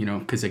that, you know,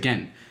 because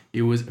again,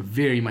 it was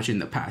very much in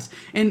the past.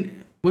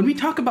 And when we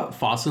talk about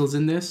fossils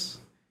in this,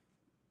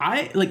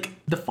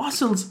 the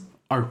fossils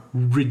are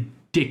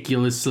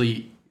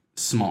ridiculously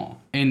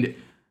small, and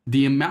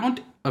the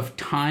amount of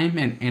time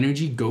and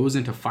energy goes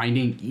into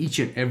finding each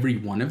and every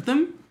one of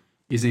them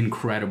is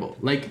incredible.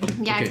 Like,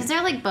 yeah, because okay.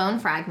 they're like bone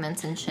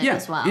fragments and shit Yeah,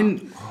 as well.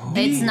 and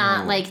It's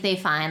not like they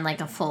find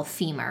like a full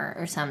femur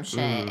or some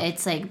shit.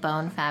 It's like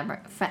bone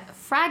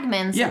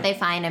fragments Yeah. that they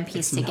find and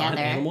piece Not together.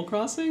 Animal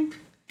Crossing?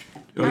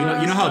 Oh,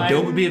 you know how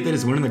dope it would be if they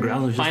just went in the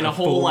ground and just Find a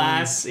whole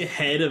ass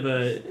head of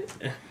a...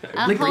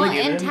 A Like- whole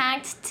like-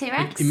 intact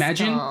T-Rex.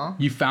 Imagine skull.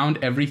 you found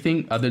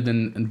everything other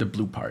than the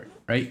blue part,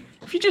 right?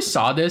 If you just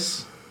saw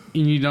this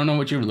and you don't know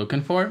what you're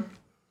looking for,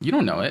 you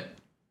don't know it,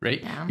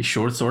 right? Yeah. It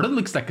sort of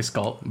looks like a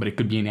skull, but it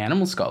could be an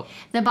animal skull.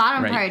 The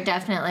bottom Right. part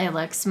definitely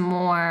looks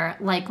more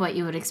like what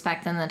you would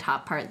expect than the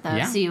top part, though.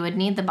 Yeah. So you would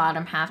need the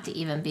bottom half to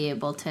even be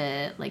able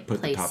to like Put the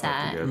place top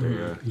that. up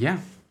together, yeah. Yeah,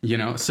 you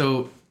know,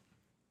 so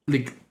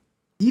like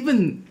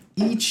even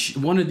each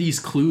one of these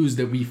clues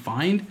that we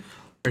find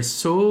are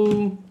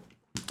so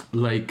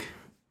like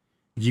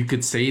you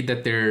could say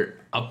that they're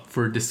up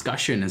for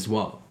discussion as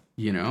well,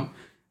 you know,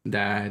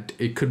 that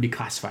it could be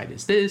classified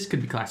as this,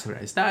 could be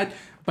classified as that,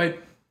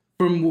 but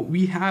from what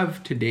we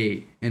have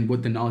today and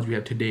what the knowledge we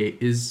have today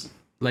is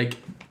like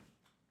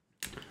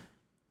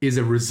is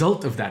a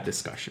result of that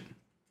discussion,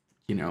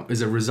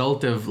 is a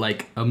result of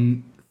like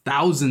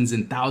thousands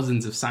and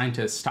thousands of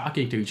scientists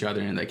talking to each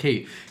other and like,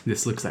 hey,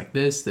 this looks like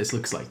this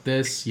looks like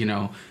this,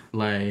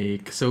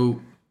 like,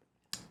 so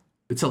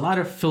it's a lot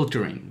of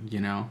filtering,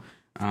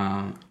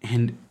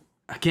 and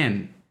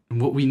again,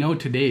 what we know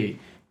today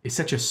is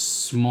such a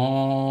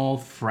small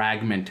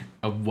fragment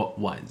of what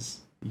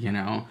was,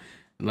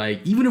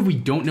 like, even if we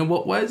don't know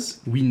what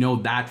was, we know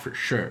that for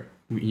sure,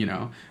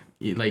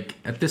 like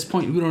at this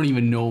point, we don't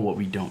even know what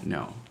we don't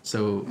know.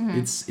 So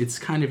it's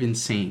kind of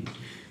insane.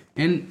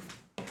 And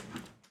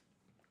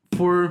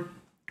for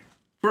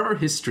our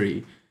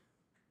history,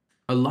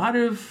 a lot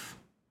of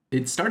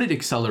it started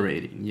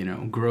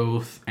accelerating,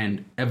 growth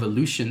and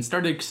evolution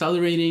started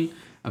accelerating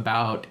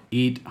about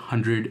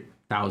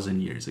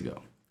 800,000 years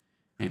ago.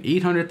 And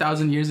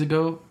 800,000 years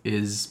ago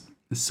is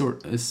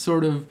sort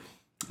of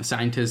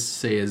scientists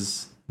say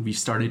is we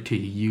started to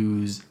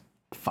use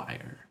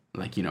fire,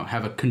 like,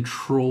 have a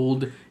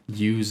controlled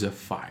use of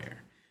fire.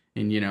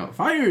 And,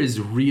 fire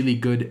is really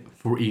good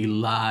for a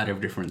lot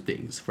of different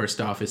things. First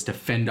off is to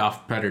fend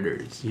off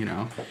predators,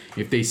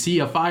 If they see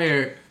a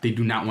fire, they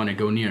do not want to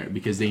go near it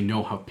because they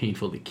know how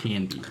painful it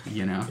can be,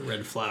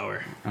 Red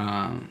flower.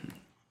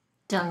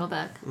 Jungle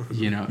book.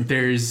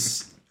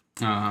 There's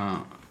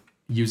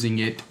using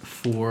it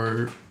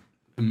for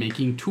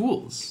making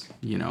tools,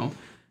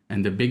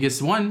 And the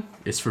biggest one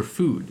is for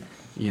food,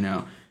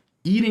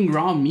 Eating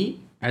raw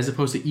meat as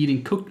opposed to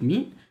eating cooked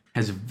meat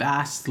has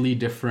vastly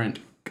different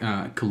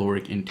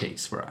caloric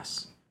intakes for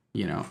us,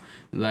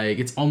 like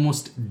it's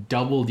almost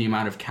double the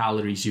amount of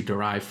calories you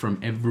derive from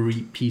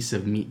every piece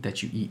of meat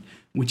that you eat,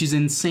 which is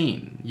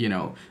insane.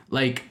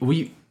 Like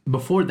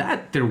before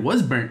that there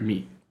was burnt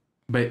meat,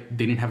 but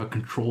they didn't have a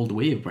controlled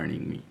way of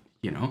burning meat,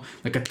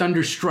 like a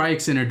thunder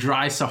strikes in a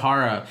dry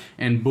Sahara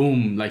and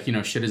boom, like,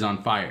 shit is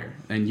on fire.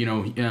 And,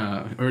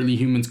 early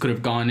humans could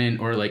have gone in,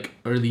 or like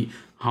early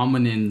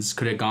hominins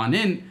could have gone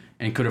in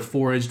and could have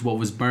foraged what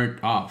was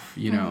burnt off,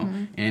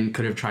 and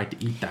could have tried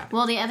to eat that.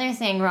 Well, the other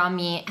thing raw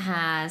meat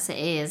has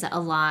is a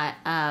lot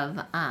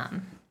of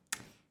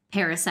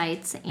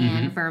parasites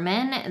and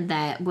vermin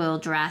that will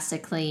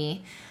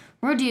drastically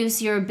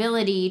reduce your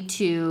ability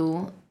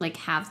to like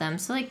have them.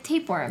 So like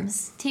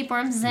tapeworms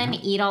then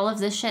eat all of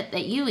the shit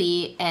that you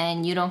eat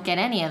and you don't get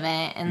any of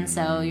it. And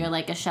so you're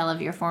like a shell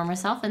of your former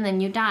self, and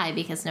then you die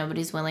because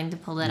nobody's willing to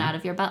pull it out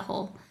of your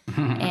butthole.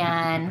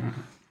 And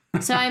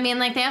so, I mean,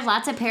 like, they have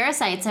lots of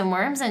parasites and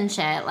worms and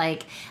shit.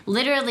 Like,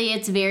 literally,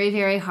 it's very,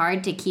 very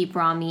hard to keep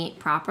raw meat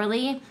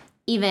properly,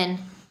 even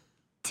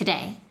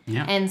today.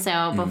 Yeah. And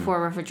so,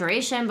 before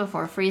refrigeration,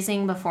 before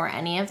freezing, before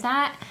any of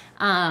that,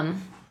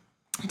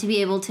 to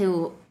be able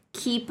to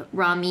keep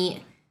raw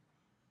meat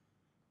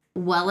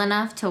well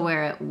enough to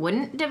where it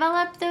wouldn't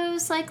develop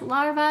those, like,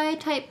 larvae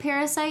type,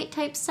 parasite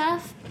type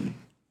stuff,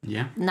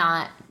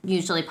 not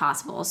usually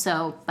possible.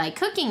 So, by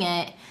cooking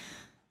it,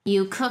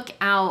 you cook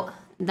out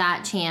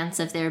that chance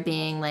of there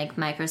being like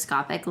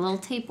microscopic little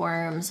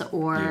tapeworms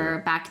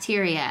or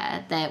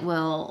bacteria that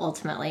will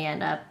ultimately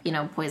end up,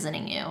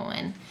 poisoning you.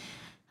 And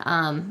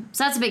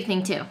so that's a big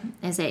thing too,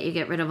 is that you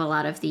get rid of a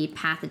lot of the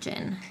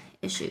pathogen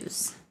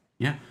issues.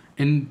 Yeah.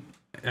 And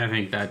I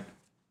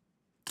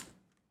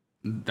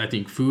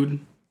think food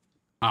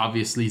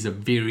obviously is a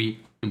very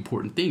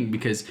important thing,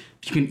 because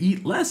if you can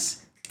eat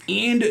less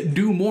and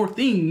do more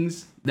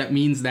things, that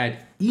means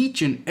that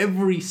each and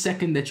every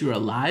second that you're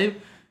alive,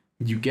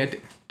 you get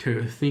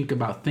to think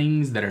about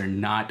things that are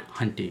not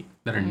hunting,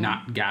 that are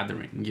not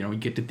gathering. You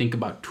get to think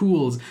about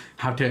tools,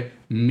 how to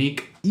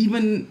make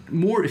even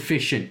more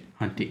efficient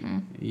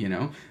hunting,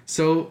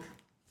 So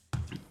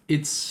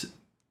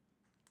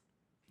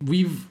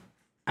we've,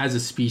 as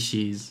a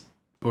species,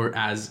 or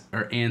as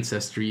our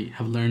ancestry,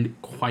 have learned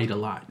quite a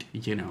lot,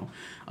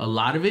 A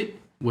lot of it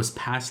was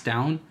passed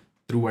down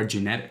through our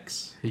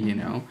genetics,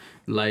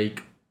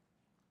 Like,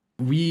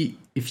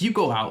 if you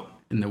go out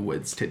in the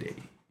woods today,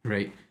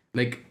 right?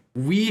 Like,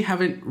 we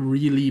haven't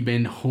really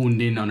been honed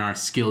in on our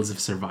skills of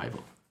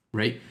survival,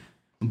 right?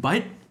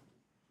 But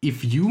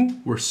if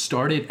you were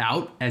started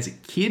out as a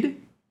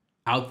kid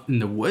out in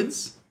the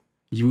woods,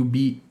 you would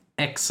be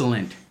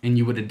excellent and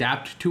you would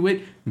adapt to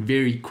it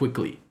very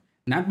quickly.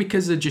 Not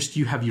because of just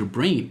you have your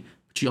brain,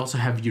 but you also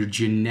have your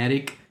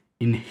genetic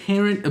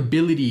inherent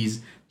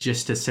abilities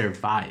just to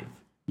survive,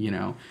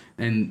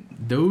 And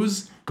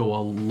those go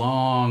a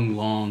long,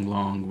 long,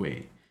 long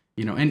way.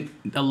 And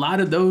a lot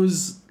of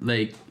those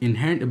like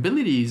inherent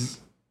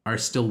abilities are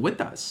still with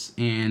us.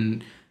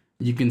 And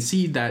you can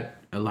see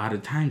that a lot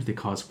of times they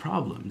cause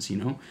problems,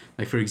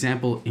 like, for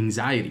example,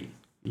 anxiety,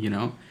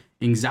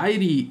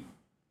 Anxiety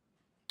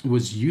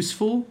was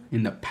useful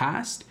in the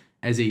past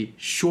as a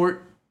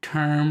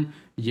short-term,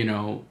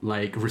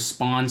 like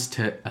response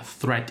to a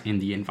threat in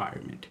the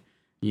environment.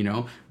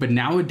 But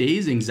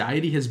nowadays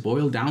anxiety has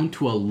boiled down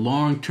to a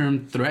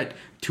long-term threat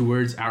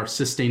towards our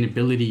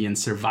sustainability and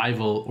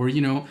survival, or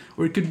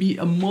it could be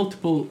a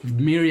multiple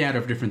myriad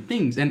of different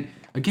things. And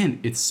again,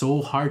 it's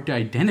so hard to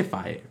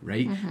identify it,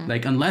 right?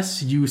 Like,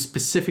 unless you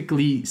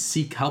specifically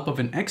seek help of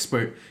an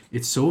expert,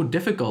 it's so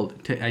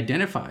difficult to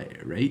identify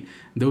it, right?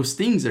 Those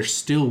things are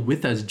still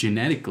with us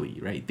genetically,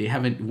 right? They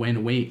haven't went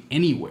away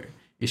anywhere.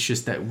 It's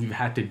just that we've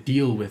had to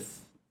deal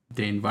with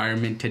the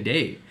environment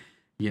today,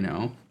 you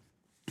know?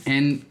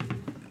 And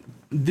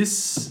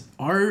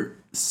our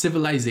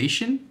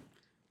civilization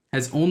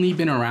has only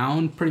been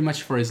around pretty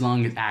much for as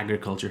long as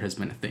agriculture has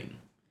been a thing,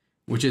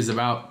 which is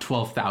about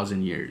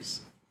 12,000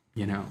 years,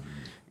 you know?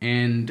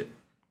 And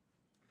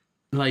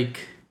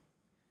like,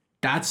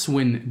 that's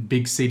when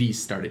big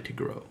cities started to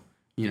grow,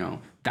 you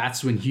know?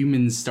 That's when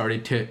humans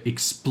started to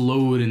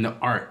explode in the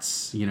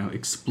arts, you know,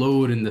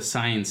 explode in the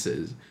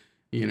sciences,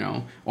 you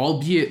know,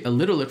 albeit a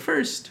little at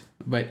first,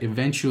 but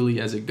eventually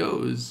as it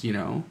goes, you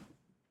know,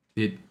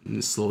 it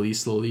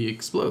slowly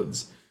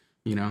explodes,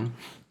 you know?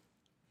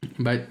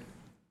 But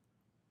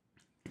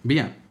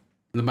yeah,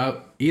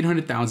 about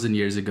 800,000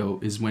 years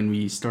ago is when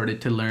we started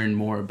to learn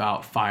more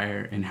about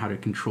fire and how to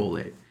control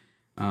it.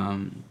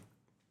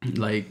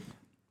 Like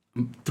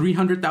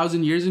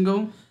 300,000 years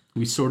ago,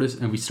 we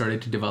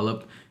started to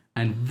develop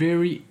a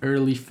very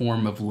early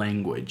form of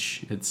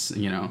language. It's,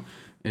 you know,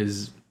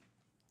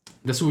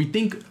 that's what we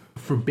think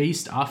for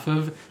based off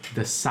of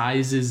the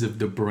sizes of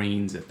the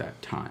brains at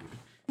that time.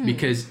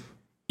 Because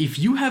if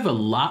you have a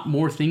lot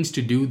more things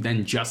to do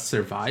than just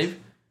survive,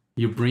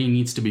 your brain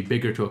needs to be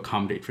bigger to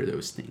accommodate for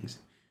those things.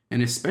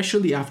 And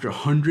especially after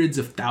hundreds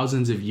of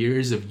thousands of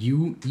years of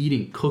you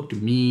eating cooked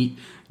meat,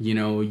 you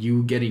know,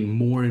 you getting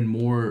more and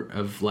more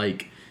of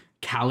like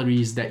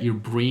calories that your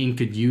brain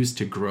could use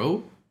to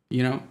grow,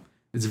 you know,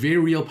 it's a very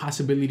real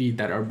possibility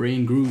that our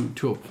brain grew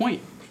to a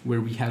point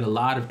where we had a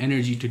lot of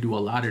energy to do a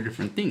lot of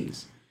different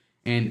things.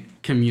 And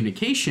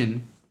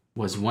communication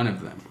was one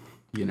of them,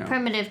 you know.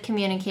 Primitive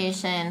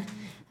communication,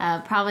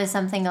 probably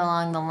something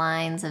along the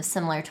lines of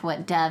similar to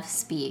what Dev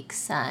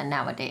speaks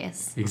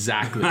nowadays.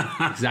 Exactly.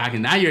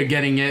 Now you're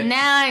getting it.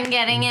 Now I'm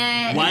getting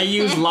it. Why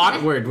use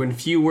lot word when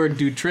few word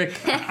do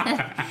trick?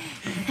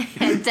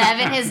 Dev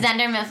in his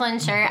Dunder Mifflin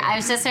shirt. I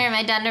was just wearing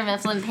my Dunder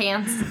Mifflin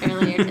pants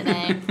earlier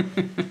today.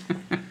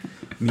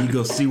 Me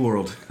go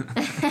SeaWorld.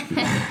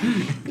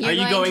 Are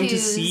you going to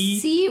see?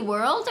 See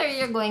world, or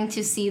you're going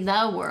to see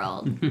the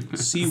world?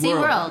 See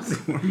world.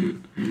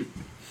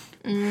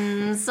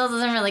 Still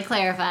doesn't really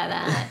clarify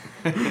that.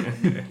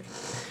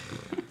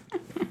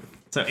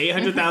 So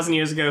 800,000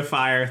 years ago,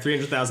 fire.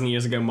 300,000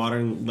 years ago,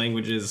 modern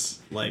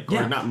languages, like,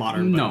 or not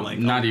modern, No, but like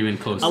not even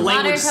close. a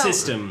language Modern-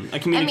 system, a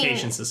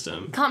communication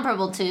system,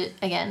 Comparable to,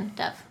 again,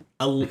 Dev.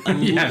 a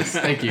Yes,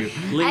 thank you.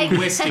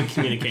 linguistic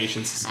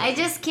communication system. I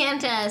just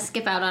can't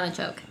skip out on a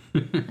joke.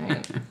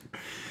 Alright.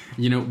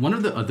 You know, one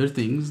of the other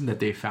things that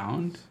they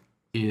found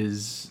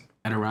is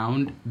at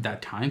around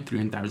that time,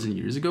 300,000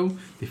 years ago,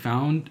 they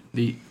found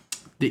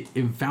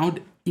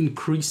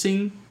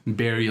increasing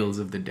burials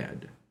of the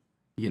dead,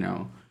 you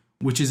know,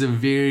 which is a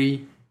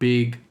very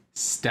big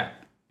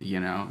step, you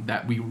know,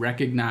 that we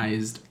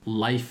recognized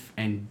life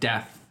and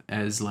death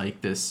as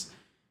like this,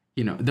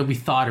 you know, that we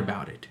thought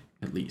about it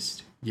at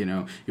least, you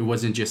know, it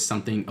wasn't just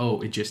something,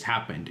 oh, it just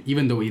happened,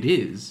 even though it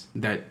is,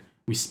 that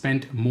we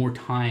spent more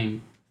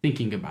time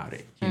thinking about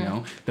it, you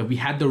know, that we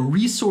had the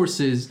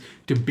resources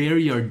to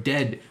bury our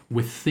dead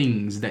with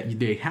things that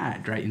they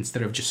had, right?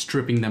 Instead of just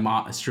stripping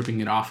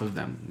it off of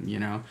them, you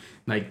know,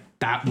 like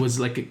that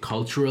was like a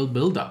cultural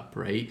buildup,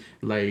 right?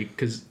 Like,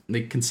 cause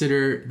like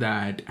consider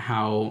that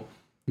how,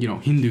 you know,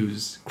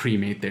 Hindus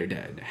cremate their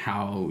dead,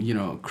 how, you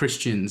know,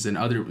 Christians and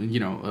other, you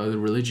know, other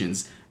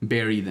religions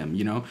bury them,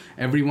 you know,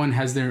 everyone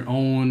has their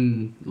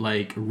own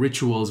like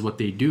rituals, what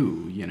they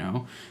do, you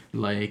know,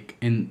 like,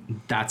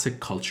 and that's a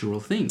cultural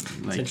thing.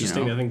 Like, It's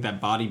interesting. you know, I think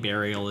that body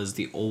burial is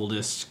the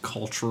oldest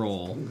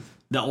known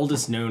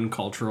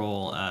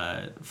cultural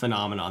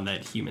phenomenon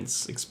that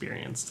humans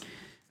experienced.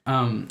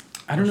 I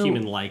don't know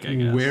human-like, I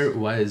guess. where it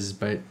was,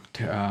 but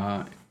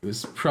it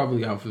was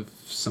probably off of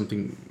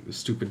something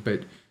stupid,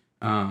 but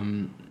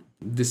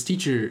this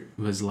teacher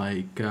was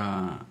like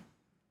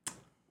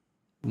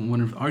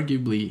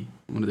arguably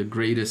one of the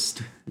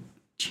greatest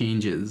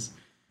changes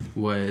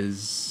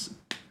was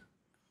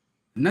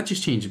not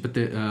just changes, but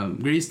the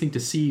greatest thing to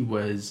see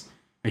was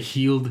a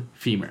healed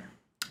femur.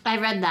 I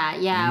read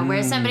that, yeah,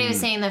 where somebody was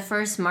saying the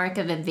first mark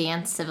of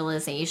advanced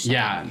civilization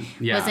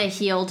was a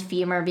healed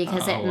femur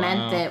because it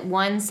meant that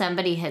one,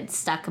 somebody had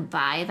stuck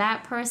by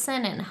that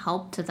person and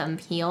helped them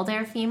heal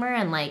their femur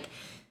and like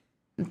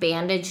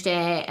bandaged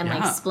it and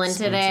like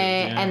splinted it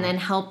and then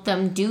helped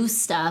them do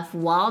stuff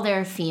while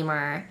their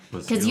femur,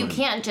 because you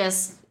can't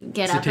just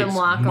get up and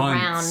walk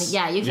around.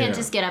 Yeah, you can't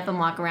just get up and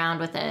walk around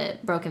with a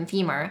broken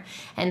femur.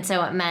 And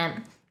so it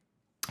meant,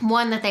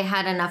 one, that they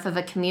had enough of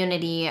a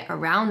community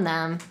around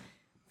them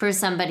for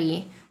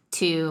somebody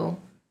to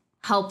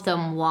help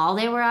them while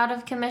they were out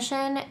of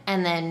commission,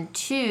 and then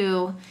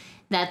two,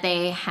 that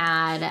they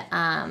had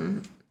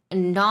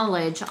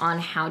knowledge on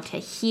how to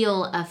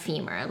heal a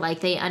femur. Like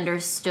they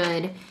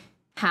understood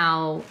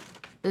how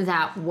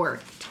that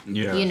worked.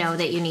 Yeah. You know,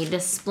 that you need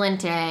to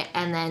splint it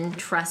and then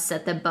trust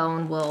that the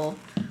bone will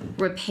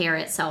repair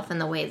itself in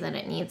the way that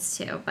it needs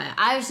to. But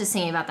I was just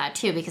thinking about that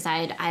too because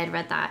I had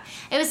read that.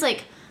 It was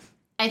like,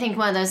 I think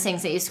one of those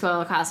things that you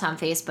scroll across on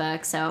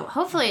Facebook. So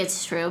hopefully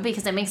it's true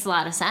because it makes a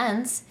lot of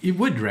sense. It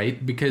would,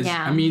 right? Because,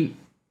 Yeah. I mean,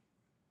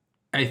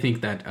 I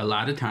think that a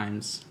lot of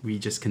times we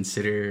just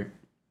consider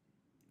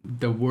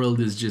the world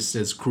is just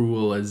as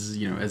cruel as,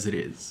 as it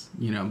is,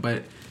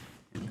 but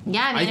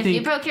Yeah, I mean, if you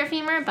think- broke your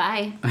femur,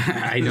 bye.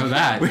 I know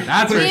that.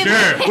 That's for We-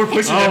 sure. We're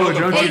pushing Oh, it.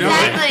 don't you know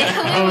it?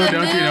 Exactly. Oh, We would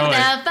don't move you know the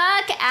it?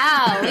 fuck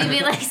out. We'd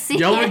be like, see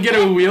Y'all would ya. get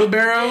a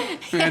wheelbarrow,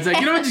 and it's like,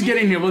 just get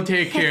in here, we'll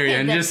take care of you,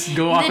 and just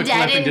go off The a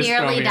dead cliff and and just throw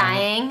nearly me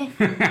out.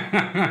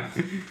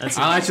 That's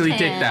dying. I'll actually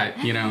take Yeah. that,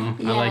 I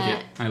like Yeah.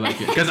 it. I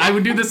like it. Because I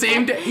would do the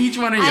same to each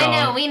one of y'all.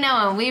 I know, we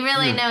know him. We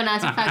really know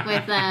not to fuck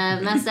with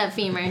messed up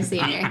femurs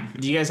here.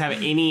 Do you guys have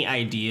any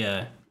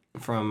idea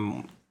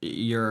from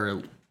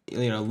your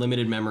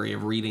limited memory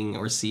of reading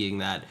or seeing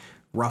that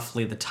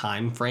roughly the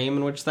time frame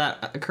in which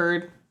that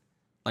occurred?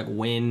 Like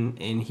when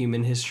in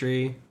human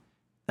history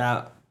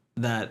that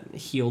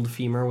healed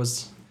femur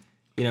was,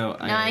 No,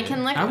 I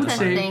can look I at would the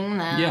say, thing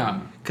though. yeah.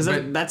 because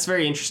but- that's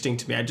very interesting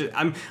to me.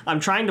 I'm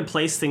trying to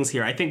place things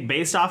here. I think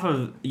based off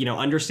of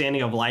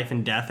understanding of life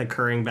and death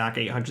occurring back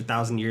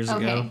 800,000 years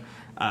ago.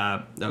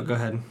 Okay. No, go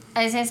ahead.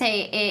 I was gonna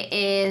say it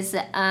is.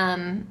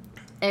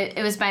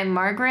 It was by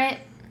Margaret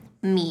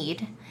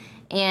Mead,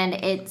 and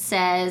it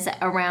says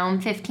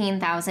around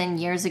 15,000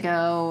 years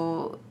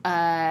ago.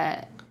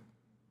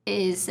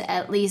 Is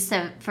at least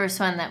the first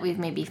one that we've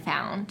maybe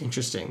found.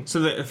 Interesting. So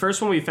the first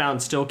one we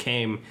found still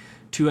came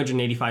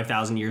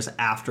 285,000 years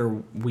after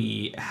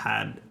we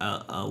had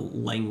a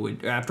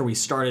language, after we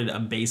started a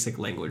basic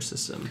language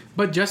system.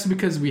 But just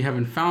because we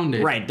haven't found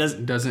it, Right,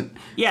 doesn't.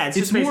 Yeah, it's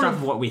It's just based more off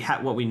of-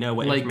 of what we know,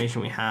 what like-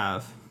 information we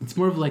have. It's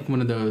more of like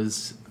one of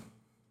those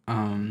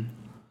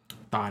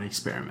thought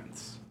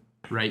experiments,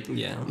 right?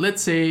 Yeah.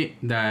 Let's say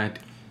that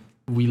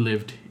we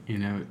lived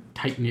in a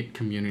tight-knit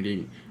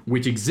community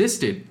which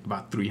existed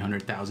about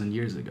 300,000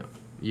 years ago,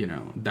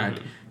 that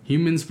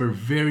humans were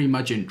very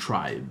much in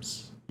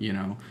tribes,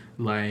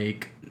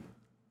 like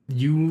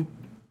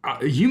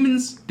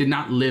humans did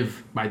not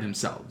live by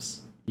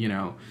themselves,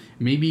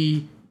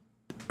 maybe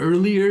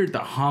earlier the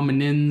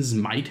hominins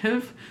might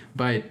have,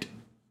 but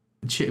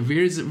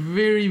there's a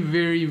very,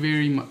 very,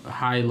 very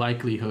high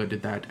likelihood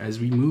that as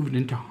we moved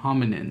into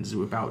hominins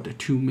about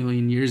 2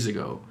 million years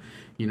ago,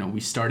 we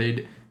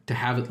started to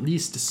have at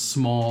least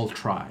small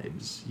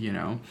tribes,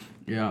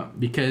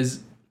 because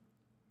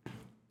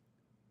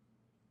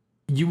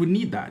you would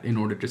need that in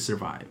order to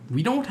survive.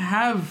 We don't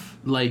have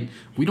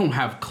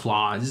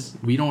claws.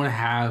 We don't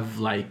have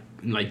like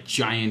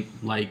giant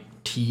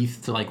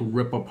teeth to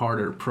rip apart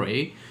our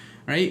prey,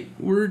 right?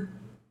 We're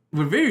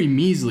very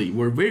measly.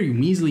 We're very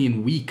measly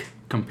and weak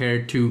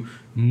compared to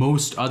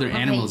most other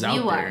animals out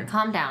you there. are.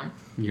 Calm down.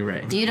 You're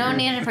right. You don't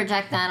need to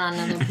project that on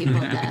other people,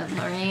 Dev.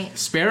 All right.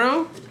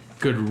 Sparrow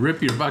could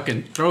rip your buck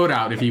and throw it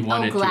out if he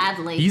wanted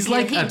gladly. to. He's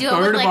like He'd a do it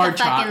third with, of like, our a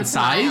fucking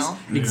size. smile.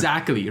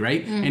 Exactly,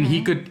 right? And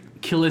he could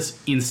kill us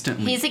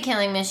instantly. He's a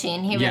killing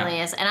machine. He Yeah. really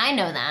is. And I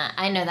know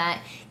that.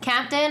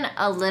 Captain,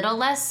 a little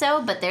less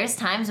so, but there's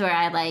times where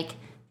I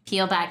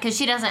peel back because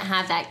she doesn't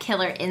have that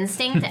killer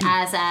instinct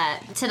as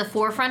to the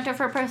forefront of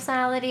her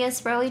personality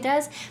as Sproey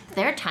does. But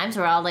there are times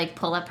where I'll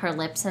pull up her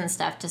lips and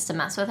stuff just to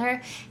mess with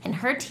her, and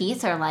her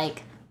teeth are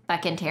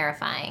fucking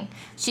terrifying.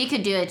 She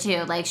could do it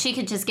too. She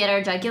could just get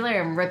our jugular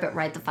and rip it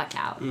right the fuck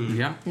out.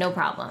 Yeah. No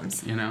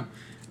problems.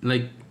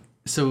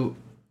 So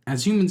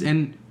as humans,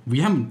 and we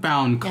haven't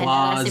found Yeah, no,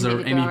 claws that's a or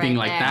baby girl anything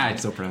right like there. that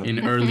So proud.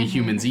 in early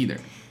humans either.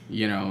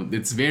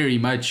 It's very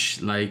much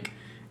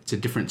it's a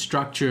different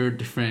structure,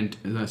 different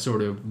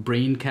sort of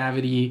brain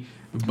cavity,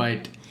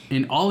 but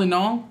in all,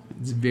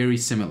 it's very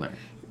similar.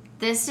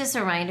 This just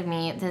reminded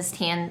me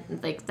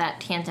that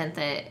tangent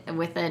that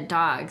with the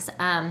dogs.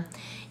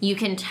 You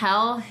can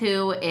tell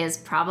who is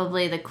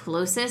probably the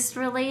closest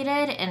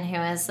related and who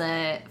is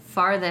the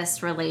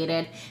farthest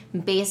related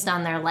based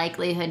on their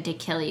likelihood to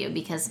kill you.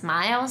 Because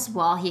Miles,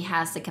 while he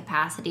has the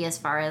capacity as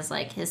far as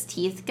his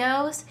teeth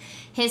goes,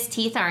 his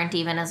teeth aren't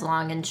even as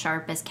long and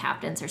sharp as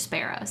Captain's or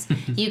Sparrow's.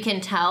 You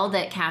can tell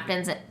that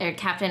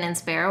Captain and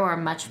Sparrow are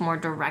much more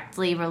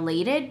directly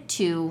related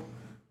to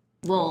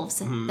wolves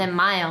than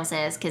Miles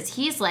is, because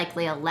he's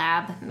likely a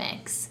lab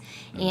mix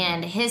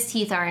and his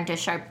teeth aren't as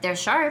sharp. They're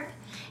sharp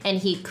and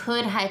he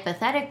could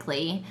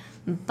hypothetically,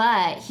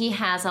 but he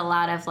has a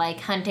lot of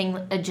hunting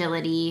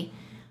agility,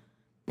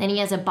 and he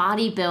has a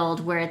body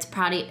build where it's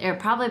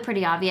probably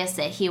pretty obvious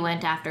that he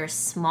went after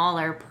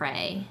smaller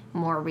prey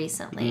more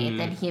recently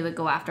than he would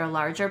go after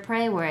larger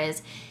prey,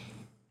 whereas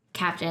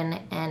Captain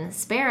and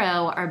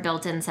Sparrow are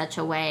built in such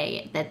a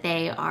way that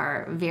they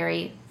are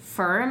very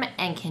firm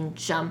and can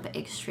jump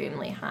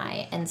extremely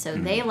high, and so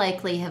they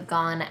likely have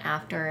gone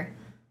after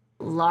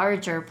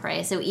larger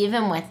prey. So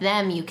even with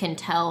them, you can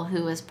tell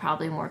who is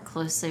probably more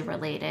closely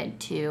related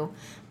to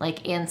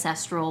like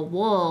ancestral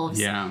wolves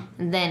Yeah.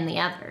 than the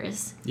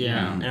others.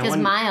 Yeah. And Because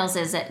Miles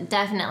is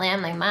definitely,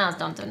 I'm like, Miles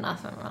don't do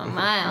nothing wrong.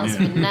 Miles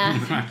would not,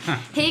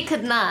 he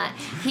could not.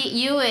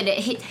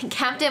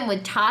 Captain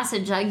would toss a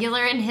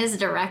jugular in his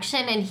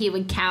direction and he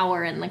would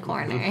cower in the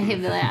corner.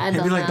 He'd be like, I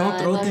don't know. "Don't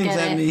throw I don't things get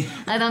at it. me."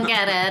 I don't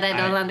get it. I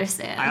don't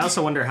understand. I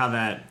also wonder how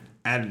that.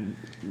 I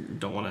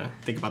don't want to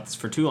think about this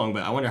for too long,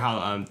 but I wonder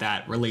how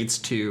that relates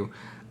to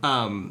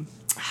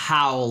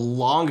how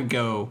long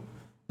ago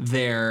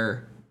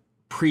their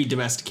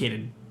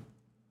pre-domesticated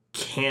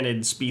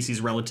canid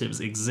species relatives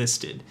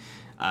existed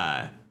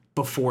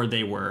before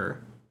they were,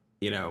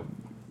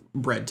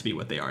 bred to be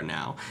what they are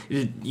now.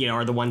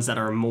 Are the ones that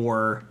are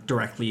more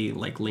directly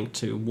like linked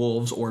to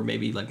wolves, or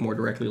maybe like more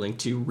directly linked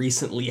to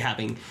recently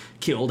haven't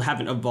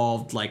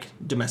evolved like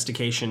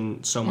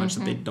domestication so much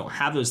that they don't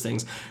have those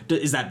things.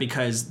 Is that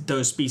because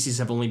those species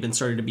have only been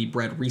started to be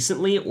bred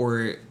recently,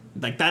 or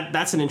like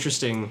that's an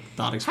interesting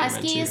thought experiment?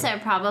 Huskies too. are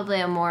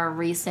probably a more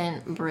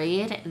recent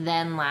breed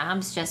than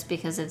labs, just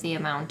because of the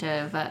amount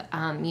of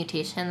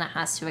mutation that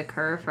has to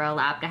occur for a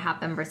lab to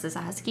happen versus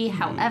a husky.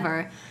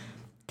 However,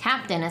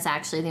 Captain is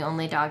actually the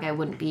only dog I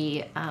wouldn't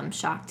be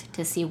shocked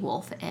to see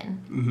wolf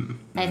in.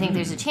 I think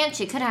there's a chance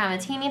she could have a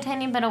teeny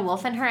tiny bit of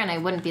wolf in her, and I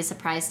wouldn't be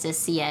surprised to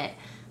see it.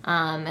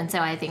 And so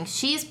I think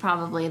she's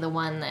probably the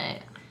one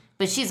that,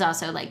 but she's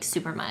also like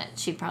super mutt.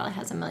 She probably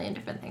has a million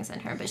different things in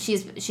her, but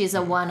she's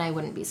the one I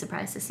wouldn't be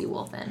surprised to see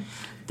wolf in.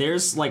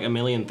 There's like a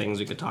million things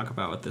we could talk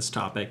about with this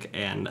topic,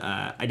 and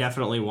I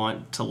definitely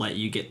want to let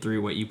you get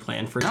through what you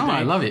planned for today. Oh,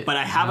 I love it. But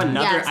I have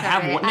another. Yeah, I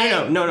have sorry.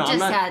 one. No. Just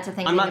got to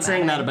thinking I'm not about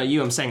saying it. that about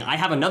you. I'm saying I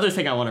have another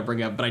thing I want to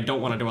bring up, but I don't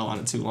want to dwell on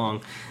it too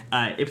long.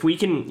 If we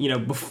can,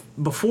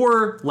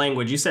 before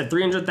language, you said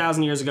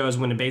 300,000 years ago is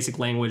when a basic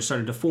language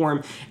started to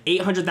form.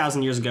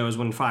 800,000 years ago is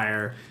when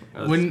fire.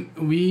 When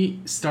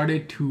we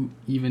started to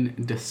even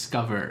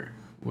discover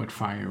what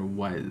fire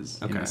was,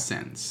 in Okay. a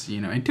sense,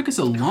 it took us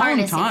a long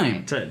Harnessing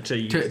time it.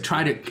 to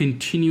try to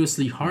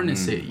continuously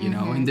harness it,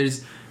 and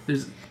there's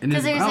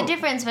Because there's a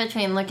difference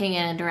between looking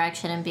in a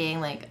direction and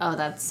being like, oh,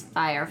 that's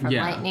fire from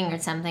Yeah. lightning or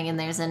something, and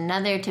there's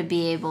another to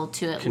be able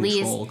to at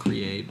control, least,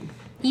 create.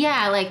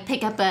 like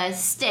pick up a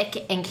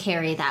stick and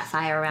carry that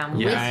fire around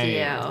with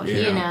Yeah. you.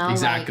 Yeah.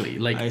 exactly.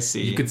 Like I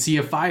see. you could see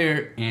a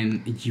fire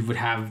and you would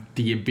have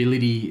the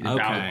ability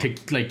Okay.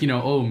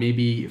 to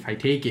maybe if I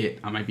take it,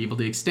 I might be able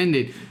to extend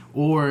it,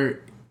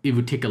 or it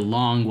would take a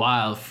long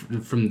while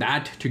from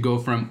that to go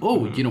from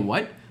you know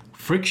what,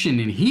 friction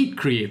and heat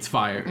creates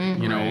fire,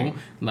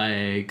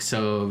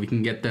 so we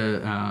can get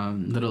the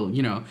little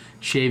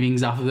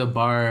shavings off of the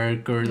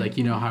bark, or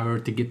however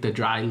to get the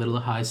dry little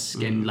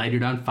husk and light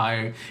it on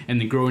fire and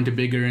then grow into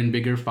bigger and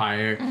bigger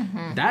fire.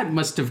 That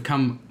must have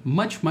come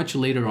much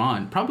later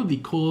on, probably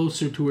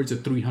closer towards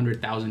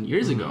 300,000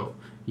 years ago,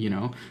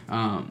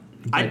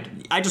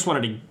 I just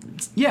wanted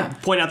to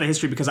point out the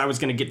history, because I was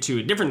going to get to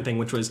a different thing,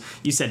 which was,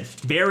 you said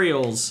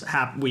burials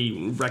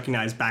we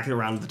recognized back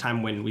around the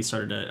time when we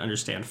started to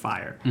understand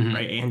fire,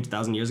 right?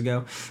 800,000 years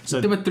ago. So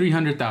about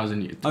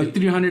 300,000 years,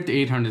 300 to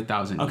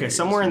 800,000 okay, years,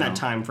 somewhere in that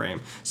time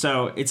frame.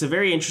 So it's a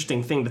very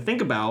interesting thing to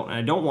think about, and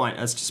I don't want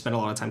us to spend a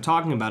lot of time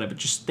talking about it, but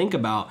just think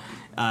about,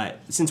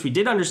 since we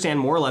did understand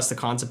more or less the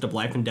concept of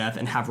life and death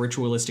and have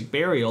ritualistic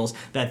burials,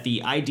 that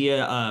the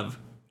idea of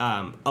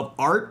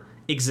art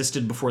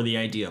existed before the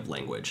idea of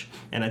language,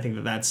 and I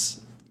think that's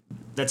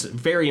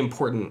very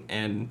important,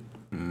 and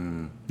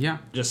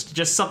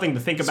just something to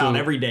think about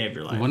every day of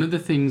your life. One of the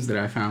things that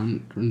I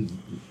found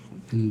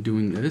in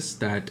doing this,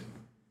 that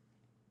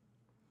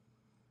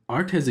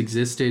art has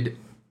existed,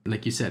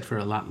 like you said, for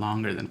a lot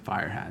longer than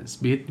fire has,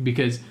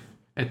 because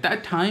at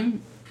that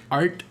time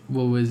art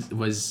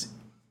was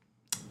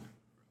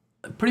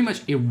pretty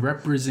much a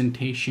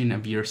representation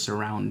of your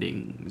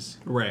surroundings,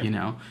 Right.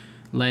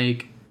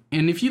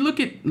 And if you look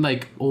at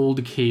like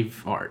old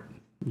cave art,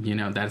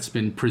 that's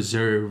been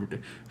preserved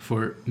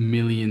for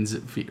millions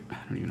of, I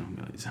don't even know,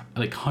 millions,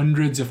 like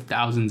hundreds of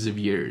thousands of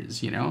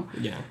years, Yeah.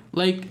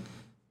 Like,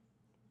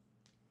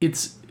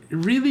 it's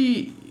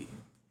really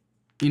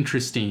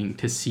interesting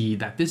to see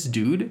that this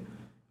dude,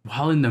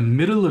 while in the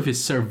middle of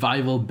his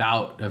survival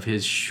bout of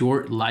his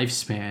short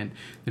lifespan,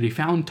 that he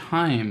found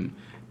time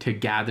to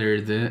gather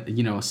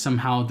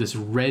somehow this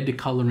red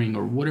coloring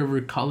or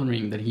whatever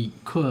coloring that he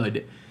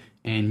could,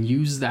 and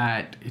use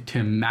that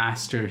to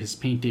master his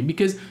painting.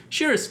 Because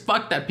sure as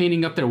fuck that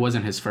painting up there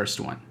wasn't his first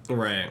one.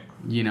 Right.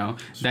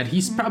 That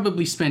he's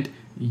probably spent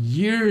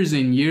years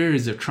and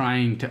years of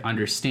trying to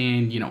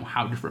understand,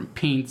 how different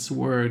paints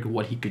work,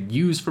 what he could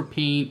use for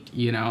paint,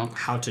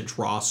 How to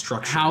draw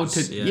structures.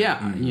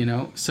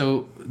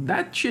 So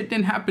that shit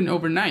didn't happen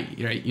overnight,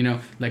 right?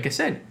 Like I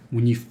said,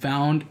 when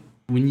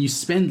you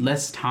spend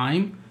less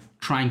time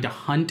trying to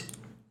hunt,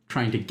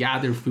 trying to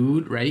gather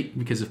food, right?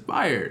 Because of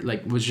fire,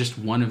 was just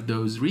one of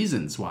those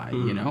reasons why,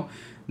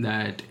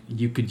 that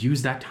you could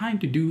use that time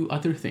to do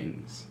other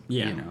things.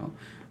 Yeah.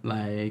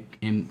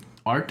 And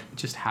art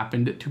just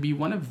happened to be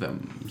one of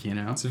them,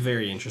 It's a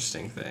very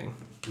interesting thing.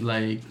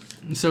 Like,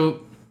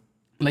 so,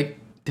 like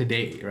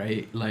today,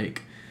 right?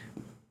 Like,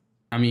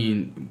 I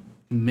mean,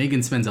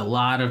 Megan spends a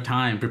lot of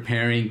time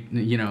preparing,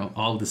 you know,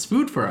 all this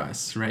food for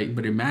us, right?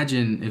 But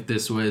imagine if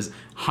this was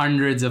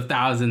hundreds of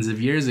thousands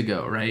of years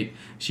ago, right?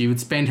 She would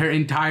spend her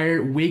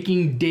entire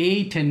waking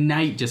day to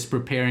night just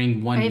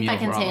preparing one Or if meal I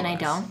can for all say of and I us.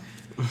 don't.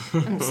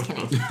 I'm just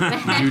kidding.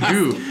 You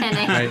do,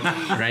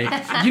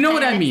 right? You know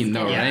what I mean,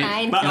 though, Yeah. right?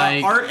 I know. But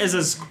Like- art is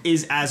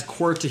as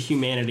core to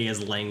humanity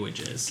as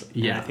language is.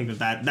 And Yeah. I think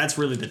that's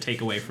really the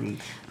takeaway from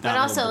that. But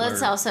also, little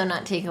let's blurb. also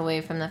not take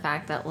away from the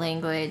fact that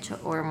language,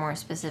 or more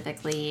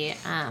specifically,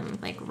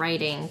 like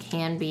writing,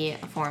 can be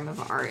a form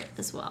of art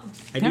as well.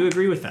 I do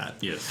agree with that.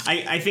 Yes.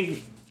 I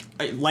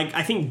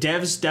think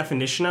Dev's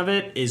definition of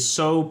it is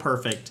so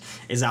perfect.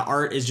 Is that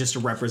art is just a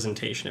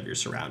representation of your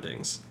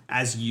surroundings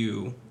as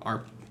you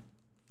are,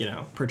 you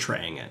know,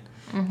 portraying it.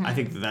 I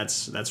think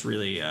that's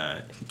really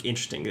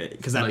interesting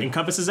because that Like-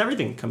 encompasses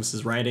everything.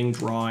 Encompasses writing,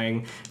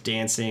 drawing,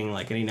 dancing,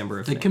 like any number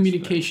of Like things.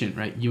 communication,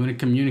 right? You want to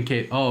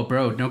communicate, oh,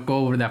 bro, don't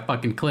go over that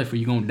fucking cliff or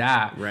you're going to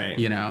die. Right.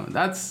 You know,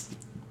 that's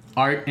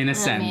art in a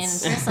I mean,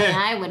 sense. personally,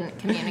 I wouldn't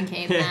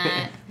communicate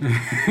that.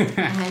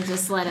 I'd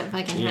just let it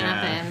fucking Yeah.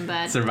 happen.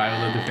 But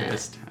Survival of the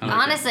fittest. I like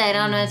honestly, I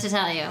don't know what to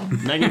tell you.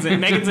 Megan's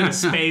in a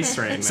space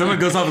right now. Someone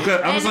goes off a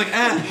cliff. I was like,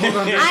 hold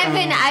on.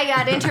 I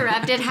got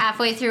interrupted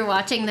halfway through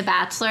watching The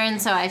Bachelor,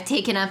 and so I've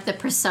taken up the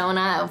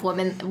persona of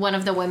one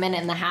of the women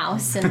in the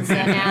house, and so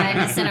now I'm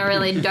just in a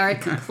really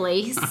dark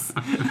place.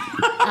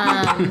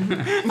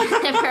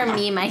 For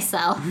me,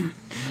 myself.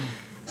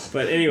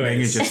 But Megan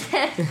anyways, just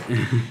Now I'm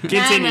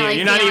continue. really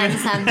You're not feeling even.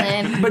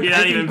 something. You're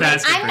not even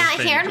past. the I'm not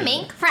first here to stage.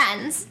 make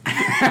friends.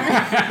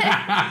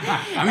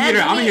 I'm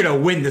here to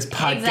win this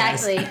podcast.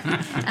 Exactly.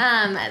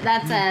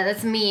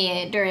 That's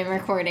me during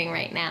recording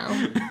right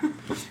now.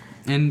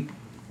 And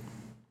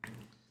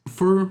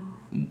for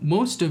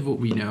most of what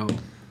we know,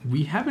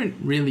 we haven't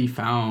really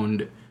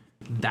found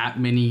that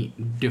many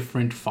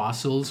different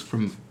fossils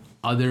from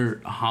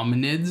other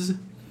hominids,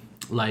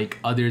 like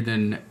other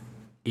than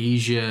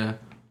Asia,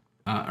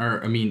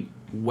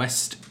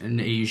 Western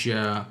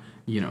Asia,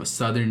 you know,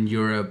 Southern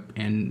Europe,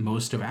 and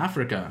most of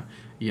Africa.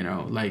 You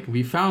know, like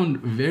we found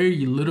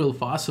very little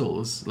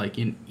fossils, like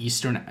in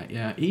Eastern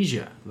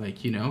Asia,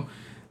 like, you know,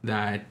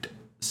 that.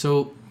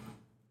 So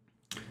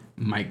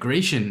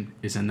migration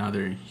is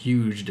another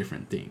huge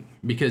different thing,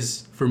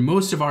 because for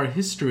most of our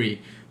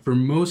history, for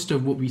most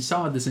of what we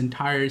saw, this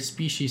entire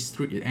species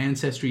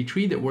ancestry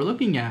tree that we're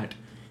looking at,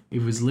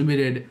 it was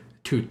limited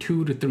to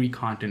 2 to 3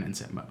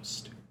 continents at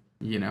most.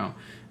 You know,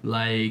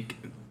 like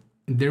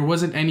there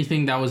wasn't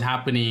anything that was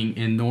happening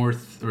in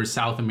North or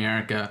South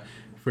America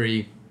for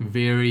a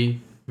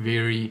very,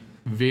 very,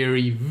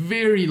 very,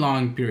 very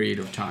long period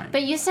of time.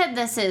 But you said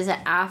this is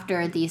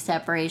after the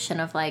separation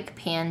of like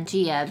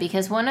Pangea,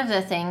 because one of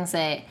the things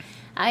that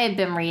I had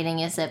been reading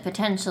is that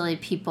potentially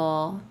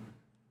people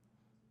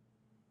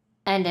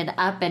ended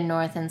up in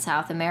North and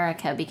South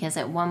America because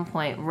at one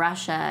point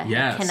Russia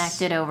Yes. had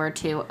connected over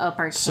to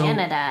Upper So-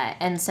 Canada.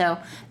 And so,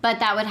 but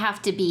that would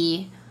have to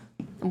be,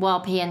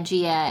 well,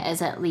 Pangea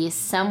is at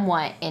least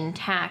somewhat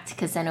intact,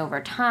 because then over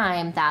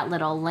time, that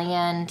little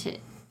land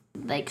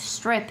like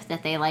strip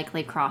that they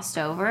likely crossed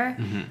over,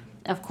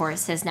 of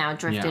course, has now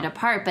drifted Yeah.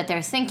 apart. But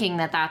they're thinking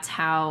that that's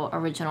how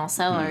original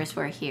settlers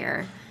were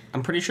here.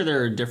 I'm pretty sure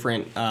there are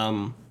different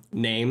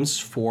names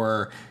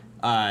for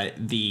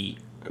the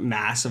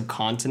mass of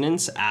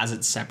continents as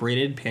it's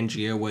separated.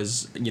 Pangea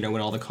was, you know,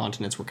 when all the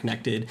continents were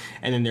connected,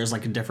 and then there's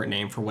like a different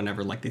name for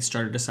whenever like they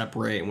started to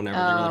separate and whenever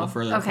they're a little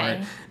further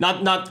okay.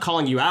 apart. Not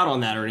calling you out on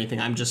that or anything.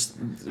 I'm just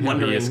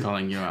wondering. He is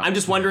calling you out. I'm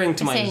just wondering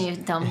to Saying my. you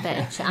dumb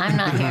bitch. I'm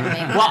not here to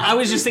make Well, I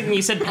was just thinking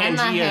you said I'm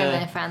not here to Pangea.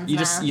 make friends You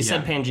now. said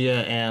Yeah.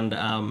 Pangea and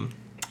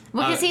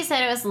Well, because he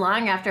said it was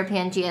long after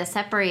Pangea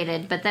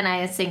separated, but then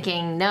I was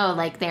thinking, no,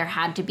 like there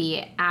had to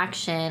be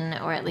action,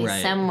 or at least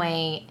Right. some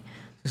way.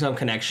 some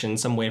connection,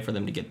 some way for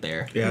them to get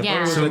there. Yeah, I thought Yeah.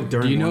 it was So, like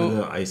during do you one of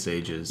know- the ice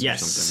ages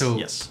Yes. or something. So-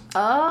 yes.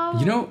 Oh,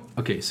 You know,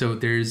 okay, so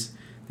there's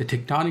the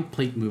tectonic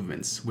plate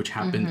movements, which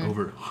happen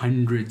over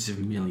hundreds of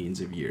millions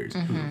of years.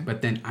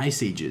 But then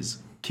ice ages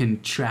can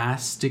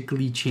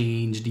drastically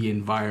change the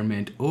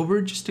environment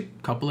over just a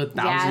couple of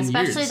yeah, thousand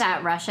especially years.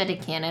 that Russia to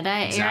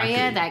Canada Exactly.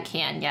 area. That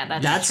can, yeah,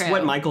 that's That's true.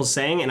 what Michael's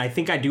saying, and I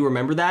think I do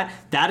remember that.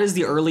 That is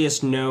the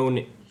earliest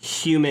known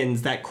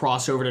humans that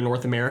crossed over to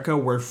North America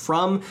were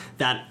from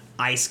that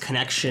ice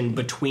connection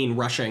between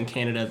Russia and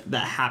Canada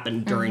that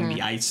happened during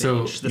the Ice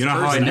So, Age. You know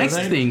how I the know next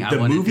that? thing I The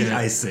wanted movie to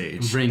Ice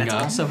Age. bring That's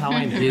up also how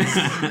I know.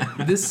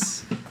 is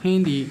this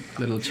handy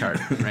little chart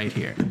right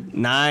here.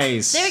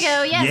 Nice. There we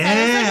go. Yes,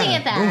 I was looking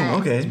at that.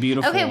 Boom, okay.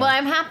 Beautiful. Okay, well,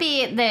 I'm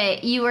happy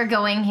that you were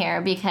going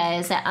here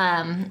because That's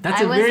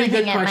I a was very looking good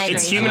at question. migration.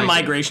 It's human I like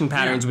it. migration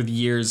patterns with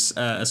years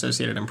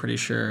associated, I'm pretty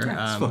sure.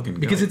 It's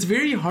fucking Because go. it's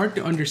very hard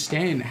to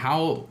understand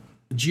how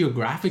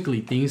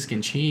geographically things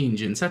can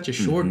change in such a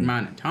short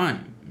amount of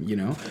time, you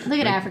know? Look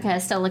at Africa,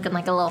 it's still looking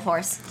like a little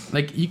horse.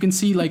 Like you can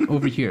see like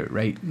over here,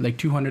 right? Like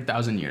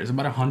 200,000 years,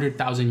 about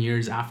 100,000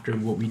 years after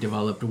what we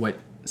developed, what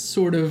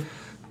sort of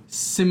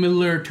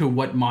similar to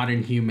what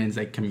modern humans,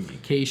 like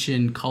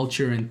communication,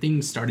 culture, and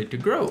things started to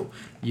grow,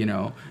 you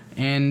know.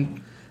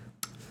 And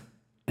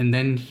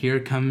then here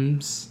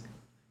comes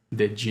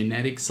the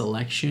genetic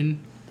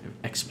selection of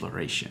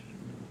exploration,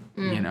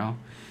 you know.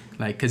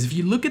 Like, because if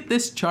you look at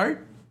this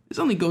chart, this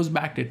only goes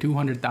back to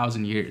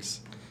 200,000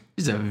 years.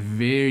 This is a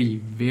very,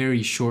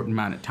 very short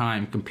amount of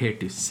time compared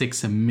to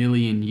 6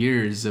 million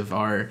years of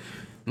our,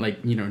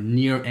 like, you know,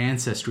 near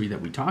ancestry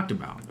that we talked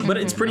about. But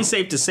it's pretty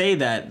safe to say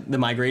that the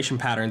migration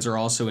patterns are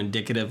also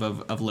indicative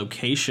of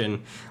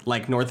location.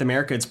 Like North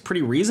America, it's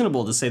pretty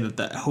reasonable to say that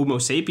the Homo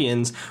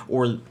sapiens,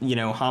 or, you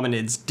know,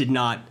 hominids, did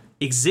not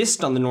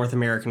exist on the North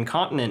American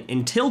continent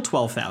until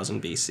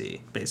 12,000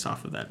 BC, based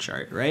off of that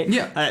chart, right?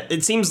 Yeah.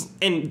 It seems,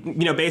 and,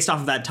 you know, based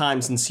off of that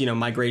time, since, you know,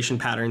 migration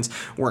patterns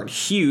weren't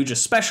huge,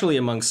 especially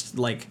amongst,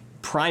 like,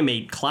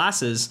 primate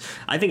classes,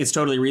 I think it's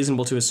totally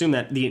reasonable to assume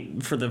that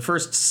for the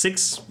first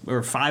 6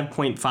 or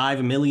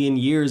 5.5 million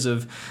years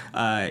of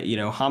you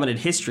know, hominin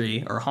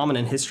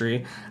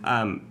history,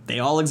 they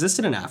all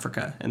existed in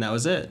Africa, and that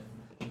was it.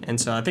 And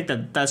so I think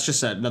that's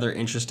just another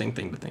interesting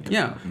thing to think about.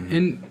 Yeah,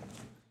 and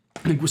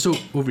like, so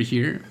over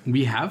here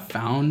we have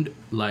found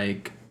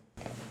like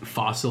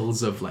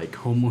fossils of like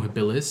Homo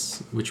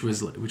habilis, which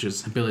is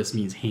habilis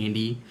means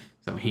handy.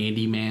 So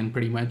handyman,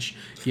 pretty much,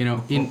 you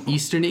know, in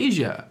Eastern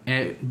Asia.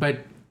 But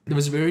there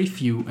was very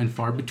few and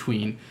far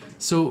between.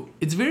 So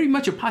it's very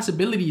much a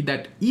possibility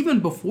that even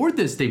before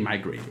this, they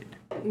migrated.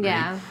 Right?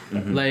 Yeah.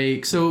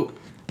 Like, so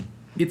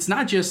it's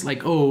not just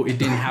like, oh, it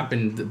didn't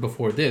happen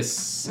before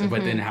this,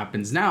 but then it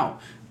happens now.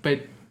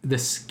 But the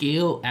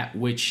scale at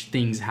which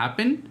things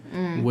happen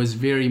was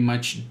very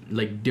much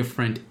like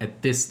different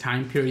at this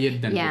time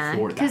period than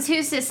before that. Because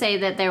who's to say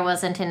that there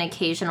wasn't an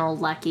occasional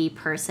lucky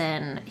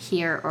person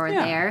here or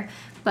there,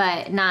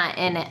 but not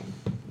an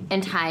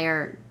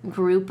entire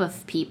group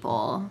of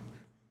people,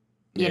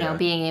 you know,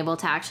 being able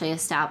to actually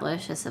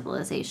establish a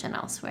civilization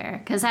elsewhere.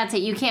 Because that's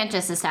it. You can't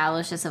just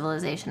establish a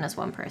civilization as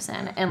one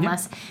person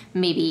unless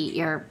maybe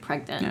you're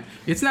pregnant. Yeah.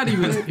 It's not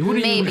even. It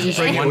wouldn't Maybe. even just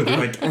like one.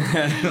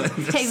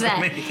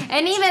 Exactly.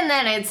 And even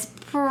then, it's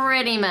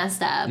pretty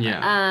messed up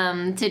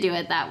Yeah. to do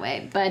it that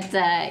way. But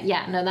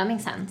yeah, no, that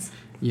makes sense.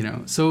 You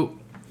know, so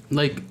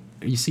like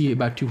you see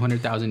about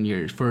 200,000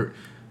 years for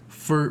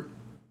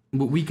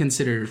what we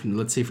consider,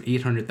 let's say for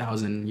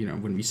 800,000, you know,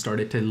 when we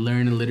started to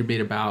learn a little bit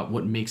about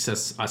what makes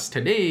us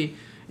today,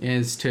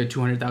 is to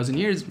 200,000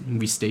 years,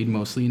 we stayed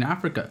mostly in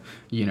Africa,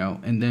 you know,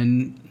 and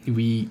then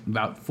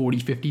about 40,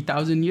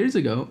 50,000 years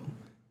ago,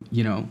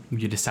 you know,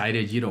 we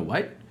decided, you know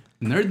what,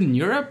 Northern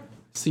Europe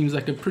seems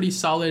like a pretty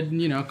solid,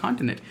 you know,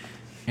 continent.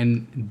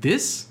 And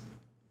this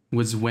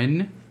was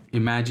when,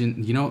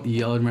 imagine, you know,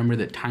 y'all remember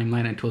that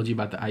timeline I told you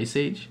about the Ice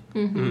Age,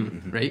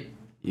 right?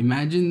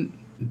 Imagine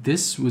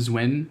this was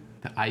when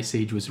the Ice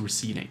Age was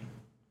receding.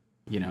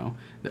 You know,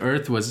 the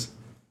Earth was.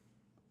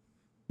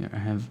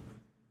 Here,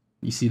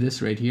 you see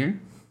this right here?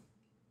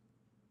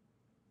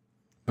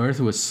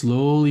 Earth was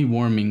slowly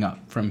warming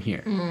up from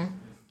here.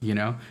 You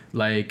know,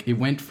 like it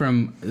went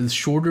from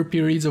shorter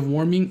periods of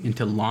warming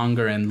into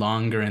longer and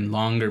longer and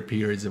longer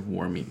periods of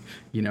warming,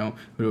 you know,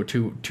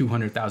 to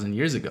 200,000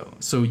 years ago.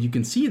 So you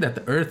can see that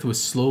the Earth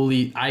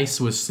ice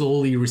was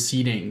slowly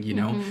receding, you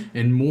know,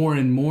 and more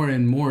and more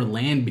and more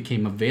land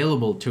became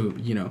available to,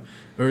 you know,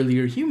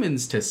 earlier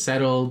humans to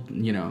settle,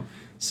 you know.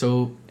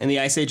 So, and the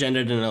Ice Age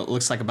ended in, it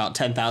looks like, about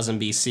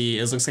 10,000 BC.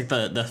 It looks like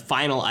the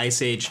final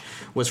Ice Age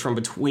was from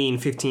between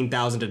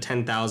 15,000 to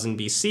 10,000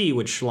 BC,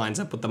 which lines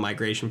up with the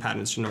migration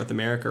patterns to North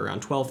America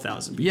around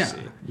 12,000 BC. Yeah,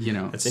 you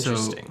know. That's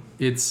interesting. So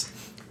it's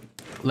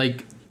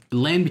like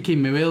land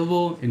became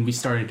available and we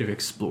started to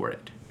explore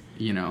it,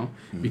 you know,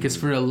 because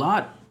for a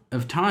lot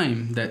of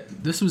time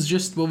that this was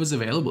just what was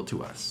available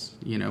to us,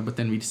 you know, but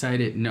then we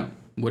decided, no,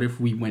 what if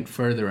we went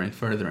further and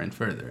further and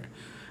further?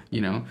 You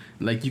know,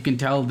 like you can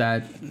tell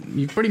that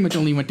you pretty much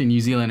only went to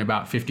New Zealand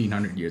about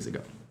 1,500 years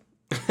ago.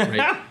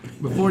 Right?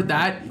 Before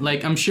that,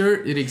 like I'm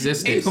sure it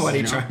existed. Ain't nobody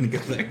you know? trying to go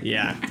there.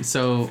 Yeah.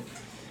 So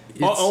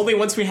Only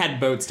once we had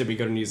boats did we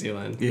go to New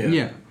Zealand.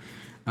 yeah.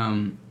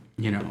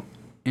 You know,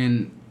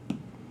 and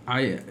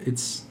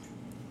it's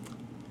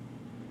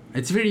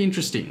very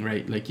interesting,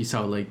 right? Like you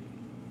saw, like,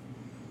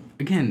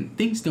 again,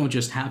 things don't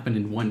just happen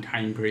in one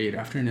time period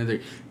after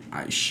another.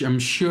 I'm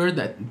sure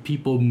that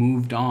people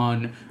moved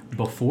on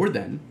before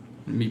then.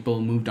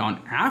 People moved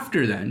on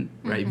after then,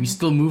 right? We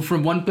still move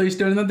from one place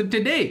to another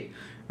today,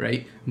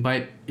 right?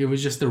 But it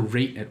was just the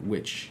rate at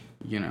which,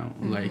 you know,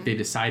 like they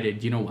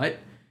decided, you know what?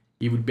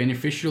 It would be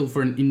beneficial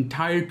for an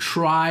entire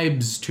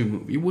tribes to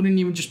move. It wouldn't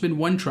even just been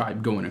one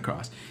tribe going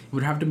across. It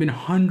would have to been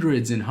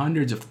hundreds and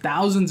hundreds of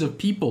thousands of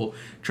people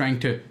trying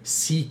to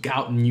seek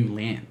out new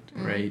land,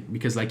 right?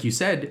 Because like you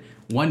said,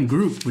 one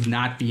group would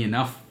not be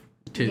enough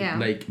to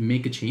like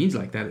make a change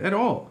like that at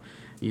all,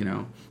 you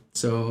know?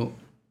 So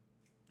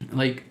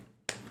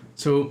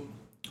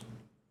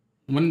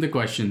one of the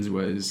questions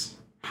was,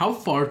 how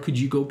far could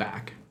you go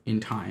back in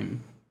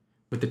time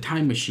with the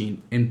time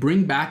machine and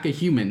bring back a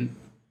human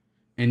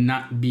and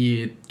not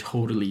be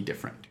totally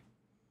different?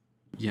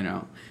 You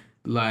know,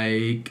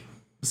 like,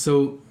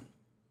 so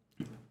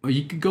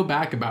you could go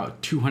back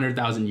about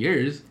 200,000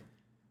 years,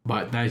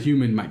 but that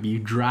human might be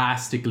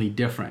drastically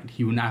different.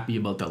 He would not be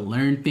able to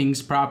learn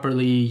things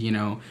properly. You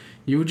know,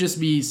 you would just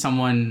be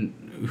someone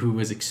who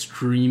was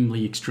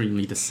extremely,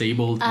 extremely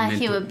disabled.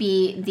 He would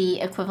be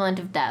the equivalent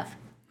of Dev.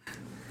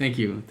 Thank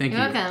you. Thank you.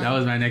 You're welcome. That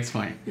was my next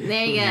point.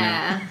 There you go.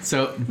 know?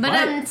 So,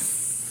 But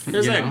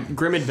There's you a know.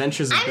 Grim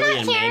Adventures of I'm Billy not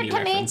and here Mandy to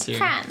make reference here.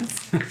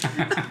 friends.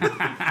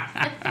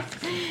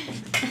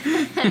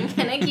 I'm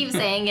gonna keep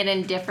saying it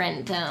in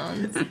different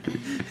tones.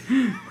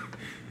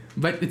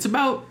 But it's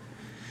about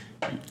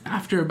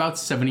after about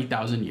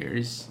 70,000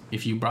 years,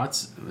 if you brought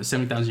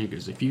 70,000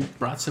 years, if you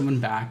brought someone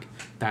back,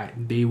 that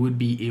they would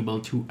be able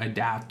to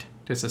adapt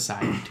to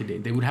society today.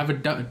 They would have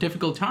a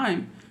difficult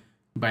time,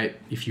 but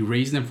if you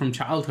raise them from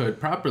childhood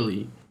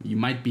properly, you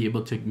might be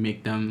able to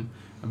make them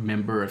a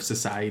member of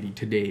society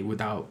today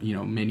without, you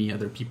know, many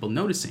other people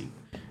noticing,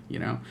 you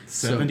know.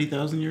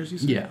 70,000 years, you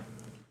said? Yeah.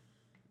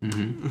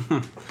 Mm-hmm.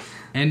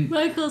 And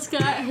Michael's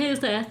got his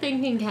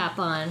thinking cap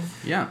on.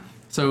 yeah.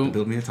 So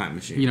Build me a time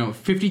machine. you know,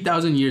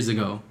 50,000 years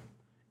ago,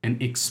 an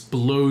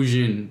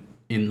explosion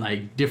in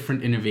like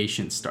different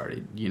innovations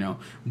started, you know,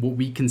 what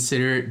we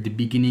consider the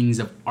beginnings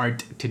of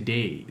art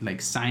today,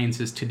 like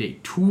sciences today,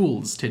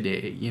 tools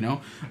today, you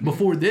know.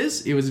 Before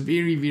this, it was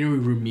very, very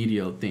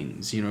remedial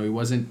things, you know, it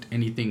wasn't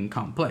anything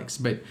complex,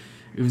 but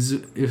it was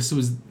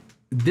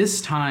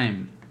this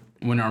time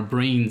when our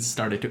brains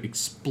started to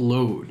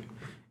explode,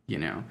 you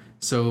know.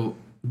 So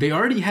they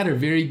already had a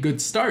very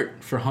good start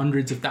for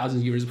hundreds of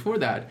thousands of years before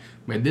that,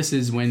 but this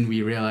is when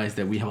we realized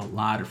that we have a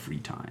lot of free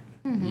time,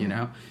 you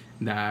know,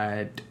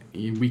 that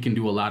we can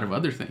do a lot of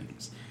other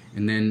things.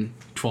 And then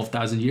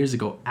 12,000 years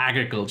ago,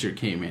 agriculture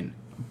came in.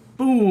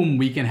 Boom,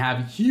 we can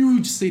have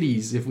huge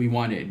cities if we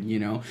wanted, you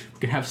know. We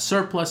could have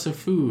surplus of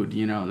food,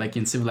 you know, like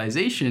in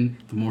civilization,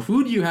 the more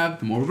food you have,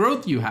 the more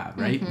growth you have,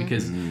 right?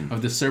 Because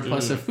of the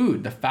surplus of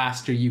food, the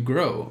faster you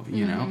grow,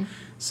 you know.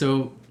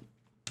 So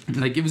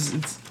like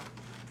it's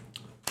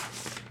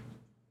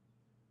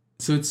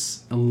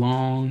a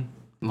long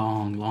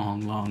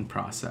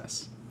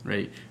process,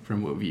 right,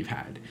 from what we've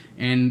had.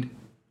 And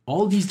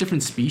all these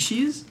different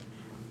species,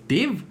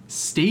 they've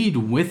stayed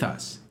with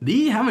us.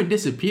 They haven't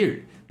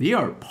disappeared. They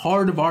are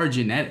part of our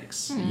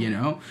genetics, you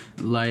know?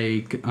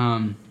 Like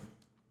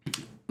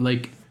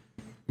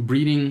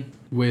breeding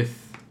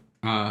with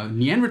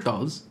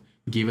Neanderthals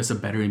gave us a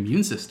better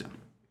immune system,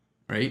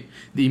 right?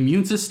 The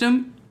immune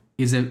system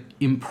is an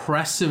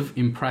impressive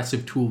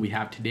tool we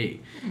have today.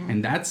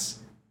 And that's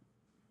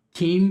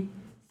came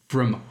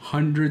from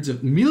hundreds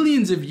of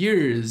millions of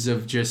years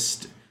of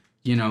just,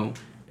 you know,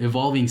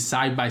 evolving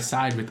side by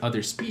side with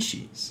other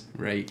species,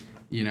 right?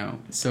 You know,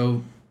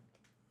 so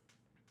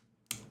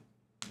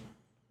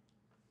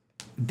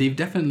they've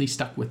definitely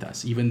stuck with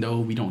us, even though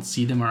we don't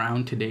see them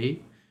around today,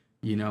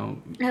 you know.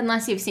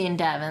 Unless you've seen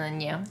Dev, and then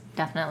you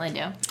definitely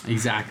do.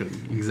 Exactly.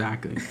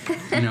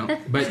 You know,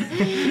 but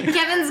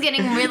Kevin's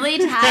getting really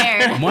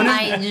tired of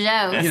my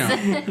jokes. you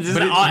know, Just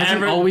but it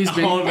hasn't always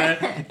been. all of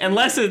that.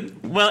 Unless it's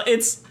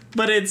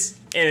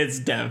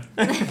Dev.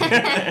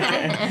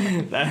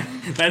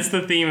 That's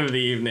the theme of the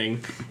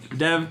evening.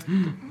 Dev,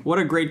 what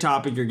a great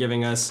topic you're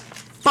giving us.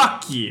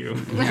 Fuck you.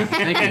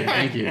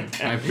 Thank you.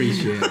 I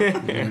appreciate it.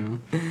 You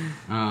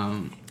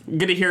know?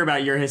 Good to hear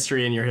about your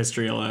history and your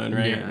history alone,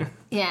 right? Yeah.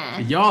 Yeah.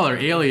 Y'all are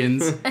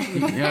aliens.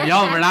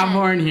 Y'all were not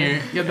born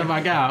here. Get the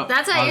fuck out.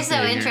 That's why I'll you're so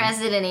stay here.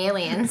 interested in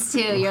aliens, too.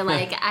 You're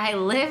like, I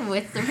live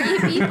with 3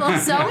 people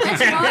so much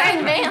more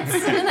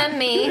advanced than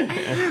me.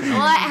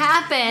 What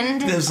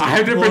happened? I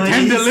had to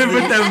pretend to live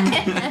with them.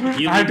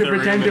 You I had leave to the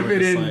pretend room to and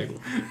fit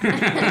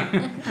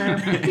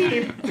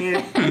we're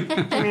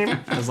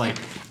just I was like,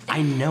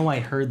 I know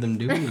I heard them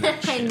doing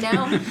that. I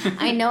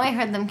know I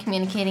heard them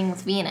communicating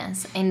with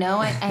Venus. I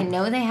know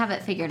they have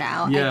it figured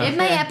out. Yeah. I did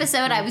my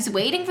episode. I was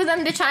waiting for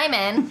them to chime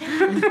in.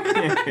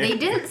 They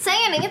didn't say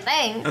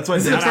anything. That's why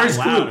This is Dev the first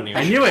out loud, clue.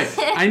 anyway.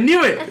 I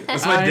knew it.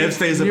 That's why Dev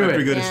stays up knew after it.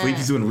 we go to sleep. Yeah.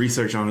 He's doing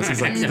research on us.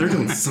 He's like, they're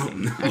doing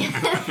something.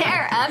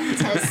 They're up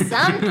to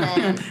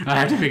something. I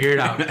have to figure it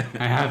out.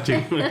 I have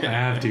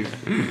to.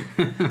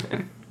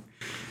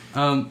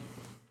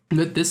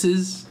 But this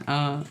is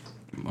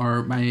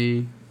or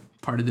my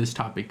part of this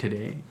topic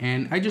today,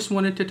 and I just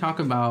wanted to talk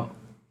about,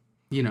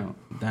 you know,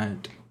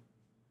 that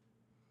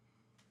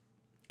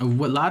a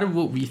lot of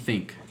what we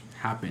think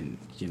happened,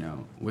 you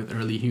know, with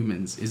early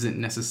humans isn't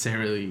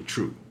necessarily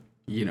true.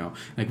 You know,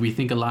 like we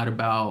think a lot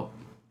about,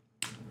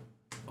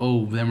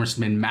 oh, there must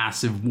have been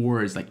massive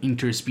wars, like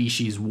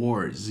interspecies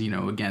wars, you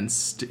know,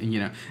 against, you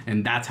know,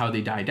 and that's how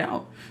they died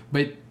out.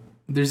 But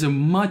there's a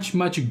much,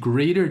 much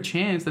greater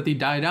chance that they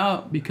died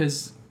out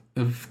because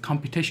of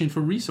competition for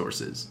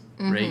resources,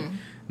 right?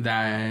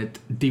 That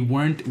they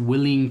weren't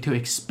willing to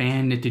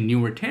expand into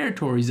newer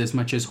territories as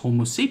much as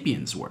Homo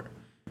sapiens were,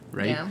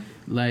 right? Yeah.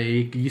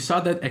 Like you saw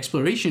that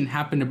exploration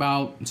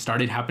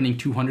started happening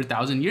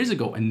 200,000 years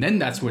ago, and then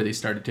that's where they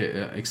started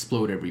to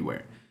explode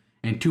everywhere.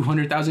 And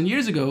 200,000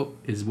 years ago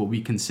is what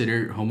we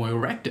consider Homo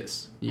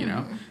erectus, you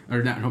know,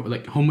 or not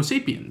like Homo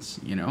sapiens,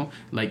 you know,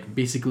 like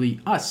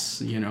basically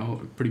us, you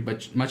know, pretty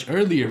much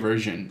earlier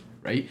version,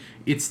 right?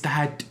 It's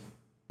that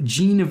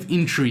gene of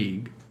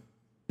intrigue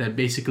that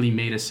basically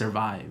made us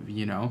survive,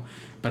 you know.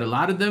 But a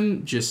lot of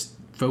them just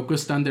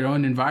focused on their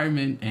own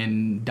environment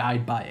and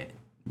died by it,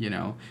 you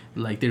know.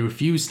 Like they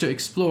refused to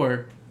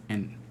explore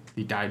and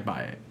they died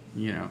by it,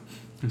 you know.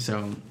 And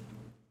so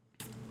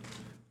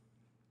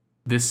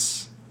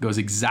this goes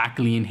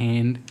exactly in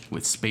hand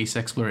with space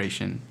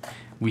exploration.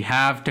 We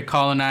have to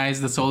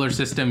colonize the solar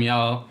system,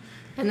 y'all.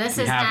 And this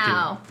We is have to.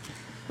 how.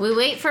 We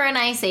wait for an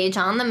ice age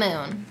on the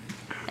moon.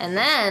 And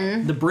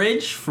then, The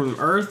bridge from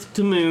Earth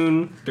to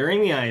Moon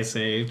during the Ice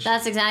Age.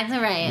 that's exactly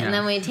right. Yeah. And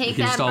then we take You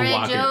can that just all bridge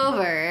walk it.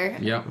 over.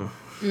 Yep.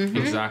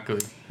 Exactly.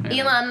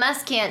 Yeah. Elon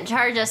Musk can't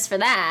charge us for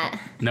that.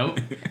 Nope.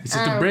 It's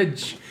just a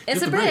bridge.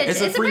 It's a a bridge. bridge.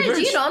 It's a It's a free bridge.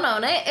 bridge. You don't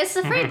own it. It's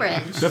a free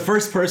bridge. The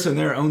first person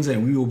there owns it,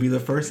 and we will be the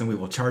first, and we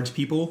will charge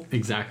people.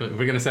 Exactly.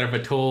 We're gonna set up a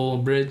toll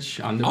bridge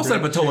on the I'll set up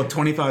a bridge. toll of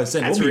 25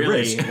 cents. That's We'll be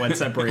really rich. what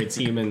separates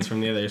humans from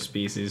the other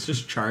species.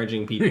 Just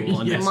charging people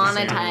Yes.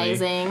 unnecessarily.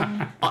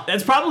 Monetizing.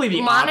 That's probably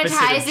the opposite of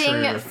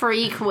Monetizing true.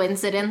 free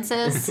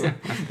coincidences.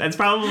 That's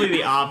probably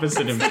the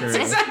opposite of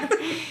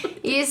true.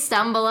 You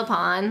stumble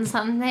upon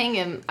something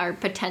and are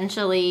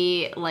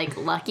potentially like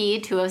lucky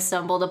to have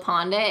stumbled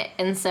upon it,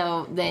 and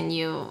so then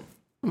you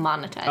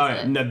monetize Oh,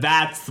 it. no,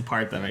 that's the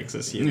part that makes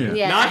us human.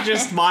 Yeah. Not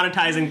just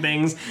monetizing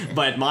things,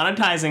 but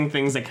monetizing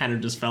things that kind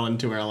of just fell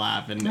into our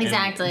lap and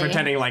Exactly.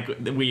 pretending like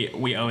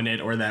we own it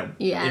or that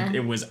Yeah.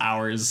 it was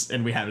ours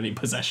and we have any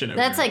possession over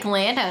That's it. like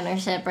land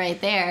ownership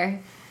right there.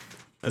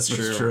 That's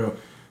true. It's true.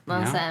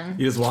 Listen.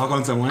 You just walk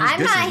on someone. I'm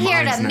this not is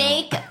here mine to now.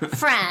 make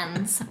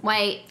friends.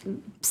 White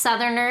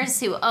Southerners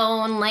who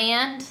own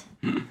land.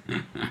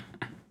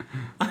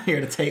 I'm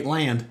here to take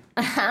land.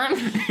 I'm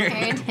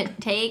here to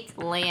take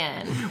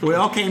land. We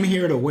all came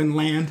here to win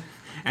land,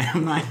 and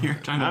I'm not here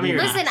trying to I'm be here-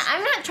 Listen,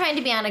 I'm not trying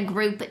to be on a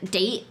group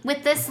date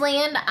with this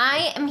land.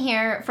 I am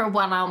here for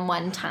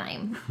one-on-one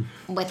time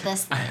with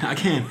this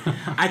land.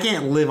 I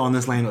can't live on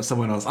this land with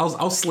someone else.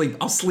 I'll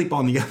sleep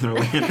on the other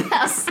land.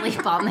 I'll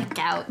sleep on the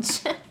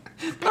couch.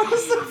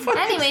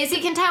 Anyways,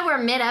 you can tell we're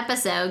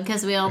mid-episode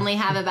because we only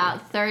have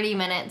about 30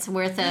 minutes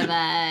worth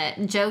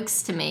of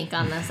jokes to make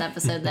on this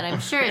episode that I'm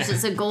sure is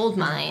just a gold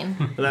mine.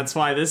 But that's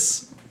why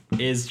this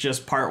is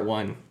just part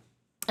one.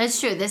 It's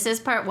true. This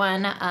is part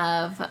one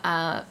of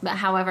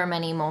however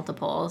many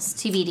multiples.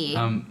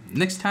 TBD.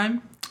 Next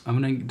time, I'm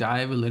gonna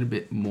dive a little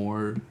bit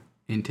more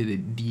into the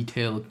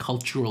detailed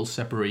cultural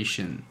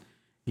separation,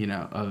 you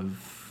know,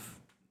 of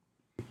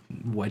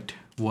what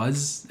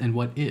was and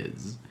what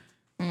is.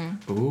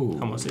 Ooh.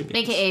 Homo sapiens.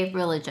 AKA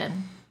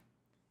religion.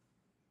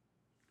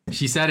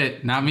 She said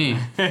it, not me.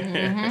 But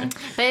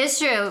it's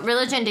true.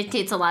 Religion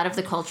dictates a lot of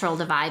the cultural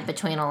divide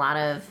between a lot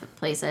of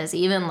places.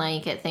 Even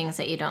like things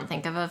that you don't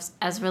think of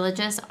as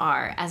religious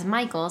are, as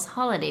Michael's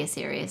holiday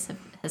series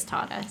has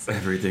taught us.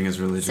 Everything is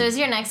religion. So is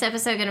your next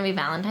episode going to be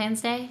Valentine's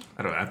Day?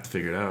 I don't have to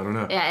figure it out. I don't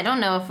know. Yeah, I don't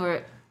know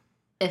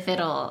if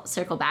it'll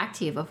circle back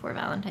to you before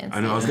Valentine's Day.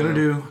 I know. I was gonna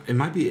do. It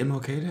might be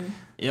MLK Day.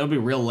 It'll be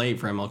real late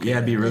for MLK. Yeah,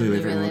 it'd be really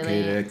late for really MLK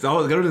late. Day. 'Cause I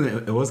was gonna do.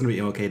 It was gonna be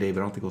MLK Day,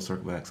 but I don't think we'll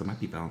circle back. So it might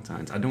be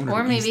Valentine's. I don't know.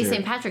 Or maybe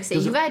St. Patrick's Day.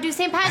 You gotta do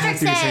St. I have Patrick's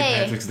to do Day.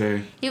 St. Patrick's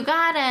Day. You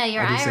gotta.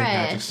 You're I do St. Irish.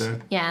 Patrick's Day.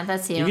 Yeah,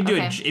 that's you. You could do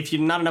okay. it if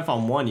you're not enough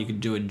on one. You could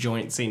do a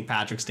joint St.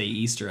 Patrick's Day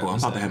Easter Well, I'm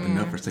episode. about to have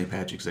enough for St.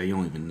 Patrick's Day. You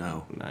don't even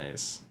know.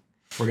 Nice.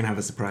 We're gonna have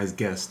a surprise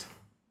guest.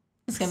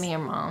 It's gonna be your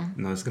mom.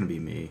 No, it's gonna be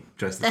me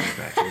dressed as St.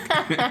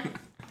 Patrick.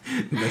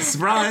 That's a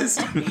surprise.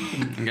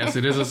 I guess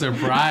it is a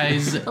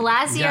surprise.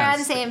 Last year Yes.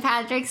 on St.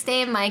 Patrick's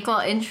Day, Michael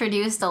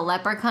introduced a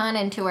leprechaun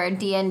into our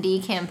D&D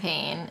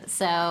campaign.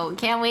 So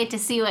can't wait to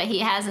see what he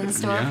has in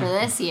store Yeah. for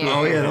this year.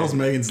 Oh yeah, that was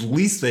Megan's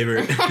least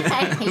favorite.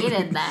 I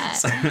hated that.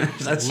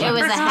 That's It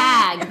was a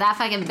hag, that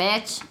fucking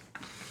bitch.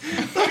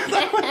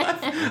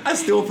 I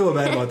still feel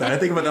bad about that. I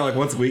think about that like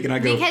once a week, and I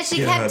go Because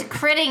she "Yeah." kept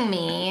critting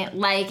me.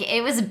 Like,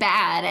 it was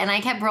bad. And I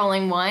kept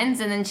rolling ones,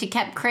 and then she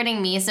kept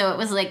critting me. So it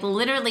was, like,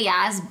 literally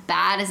as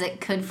bad as it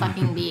could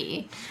fucking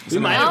be. We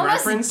might I have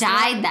almost referenced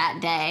died that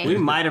day. We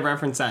might have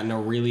referenced that in a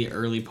really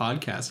early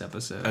podcast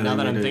episode. I Now think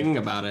that we I'm did. thinking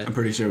about it, I'm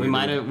pretty sure we we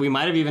might did. have. We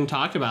might have even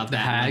talked about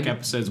that in hag? like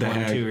episodes The 1,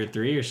 hag. 2, or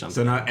 3 or something.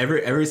 So now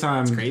every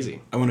time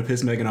crazy. I want to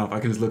piss Megan off, I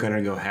can just look at her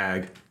and go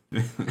hag. Oh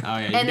yeah,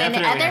 you And then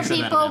definitely other have said that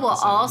in people an will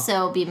episode.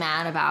 also be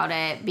mad about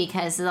it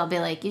because they'll be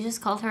like, you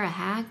just called her a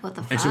hag? What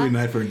the fuck? And she'll be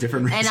mad for a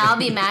different reason. And I'll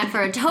be mad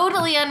for a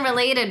totally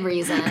unrelated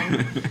reason.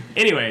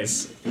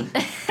 Anyways,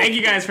 thank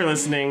you guys for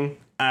listening.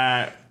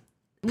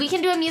 We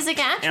can do a music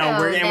outro. And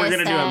we're gonna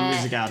this, do a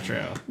music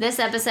outro. This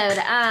episode.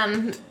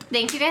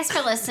 Thank you guys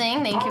for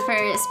listening. Thank you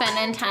for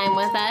spending time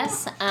with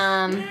us.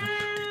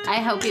 I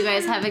hope you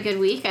guys have a good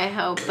week. I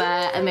hope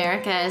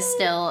America is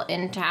still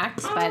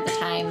intact by the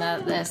time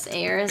that this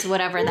airs,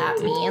 whatever that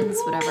means,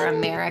 whatever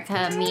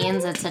America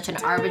means. It's such an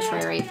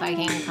arbitrary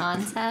fucking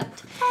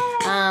concept.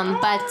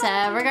 But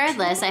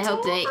regardless, I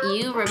hope that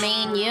you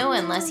remain you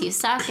unless you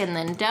suck and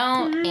then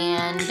don't.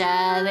 And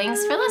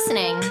thanks for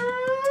listening.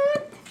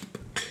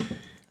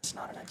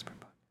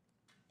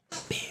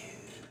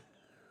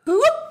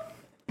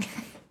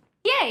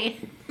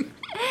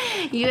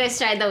 Hi. You guys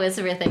tried the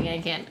whisper thing. I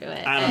can't do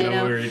it. I don't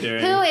know what we were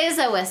doing. Who is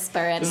a whisper?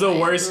 This is the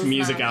anyways? worst It's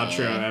music not me.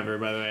 outro ever,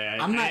 by the way.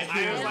 I'm not I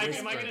here was to like,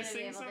 whisper. am I gonna Be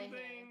sing able to something?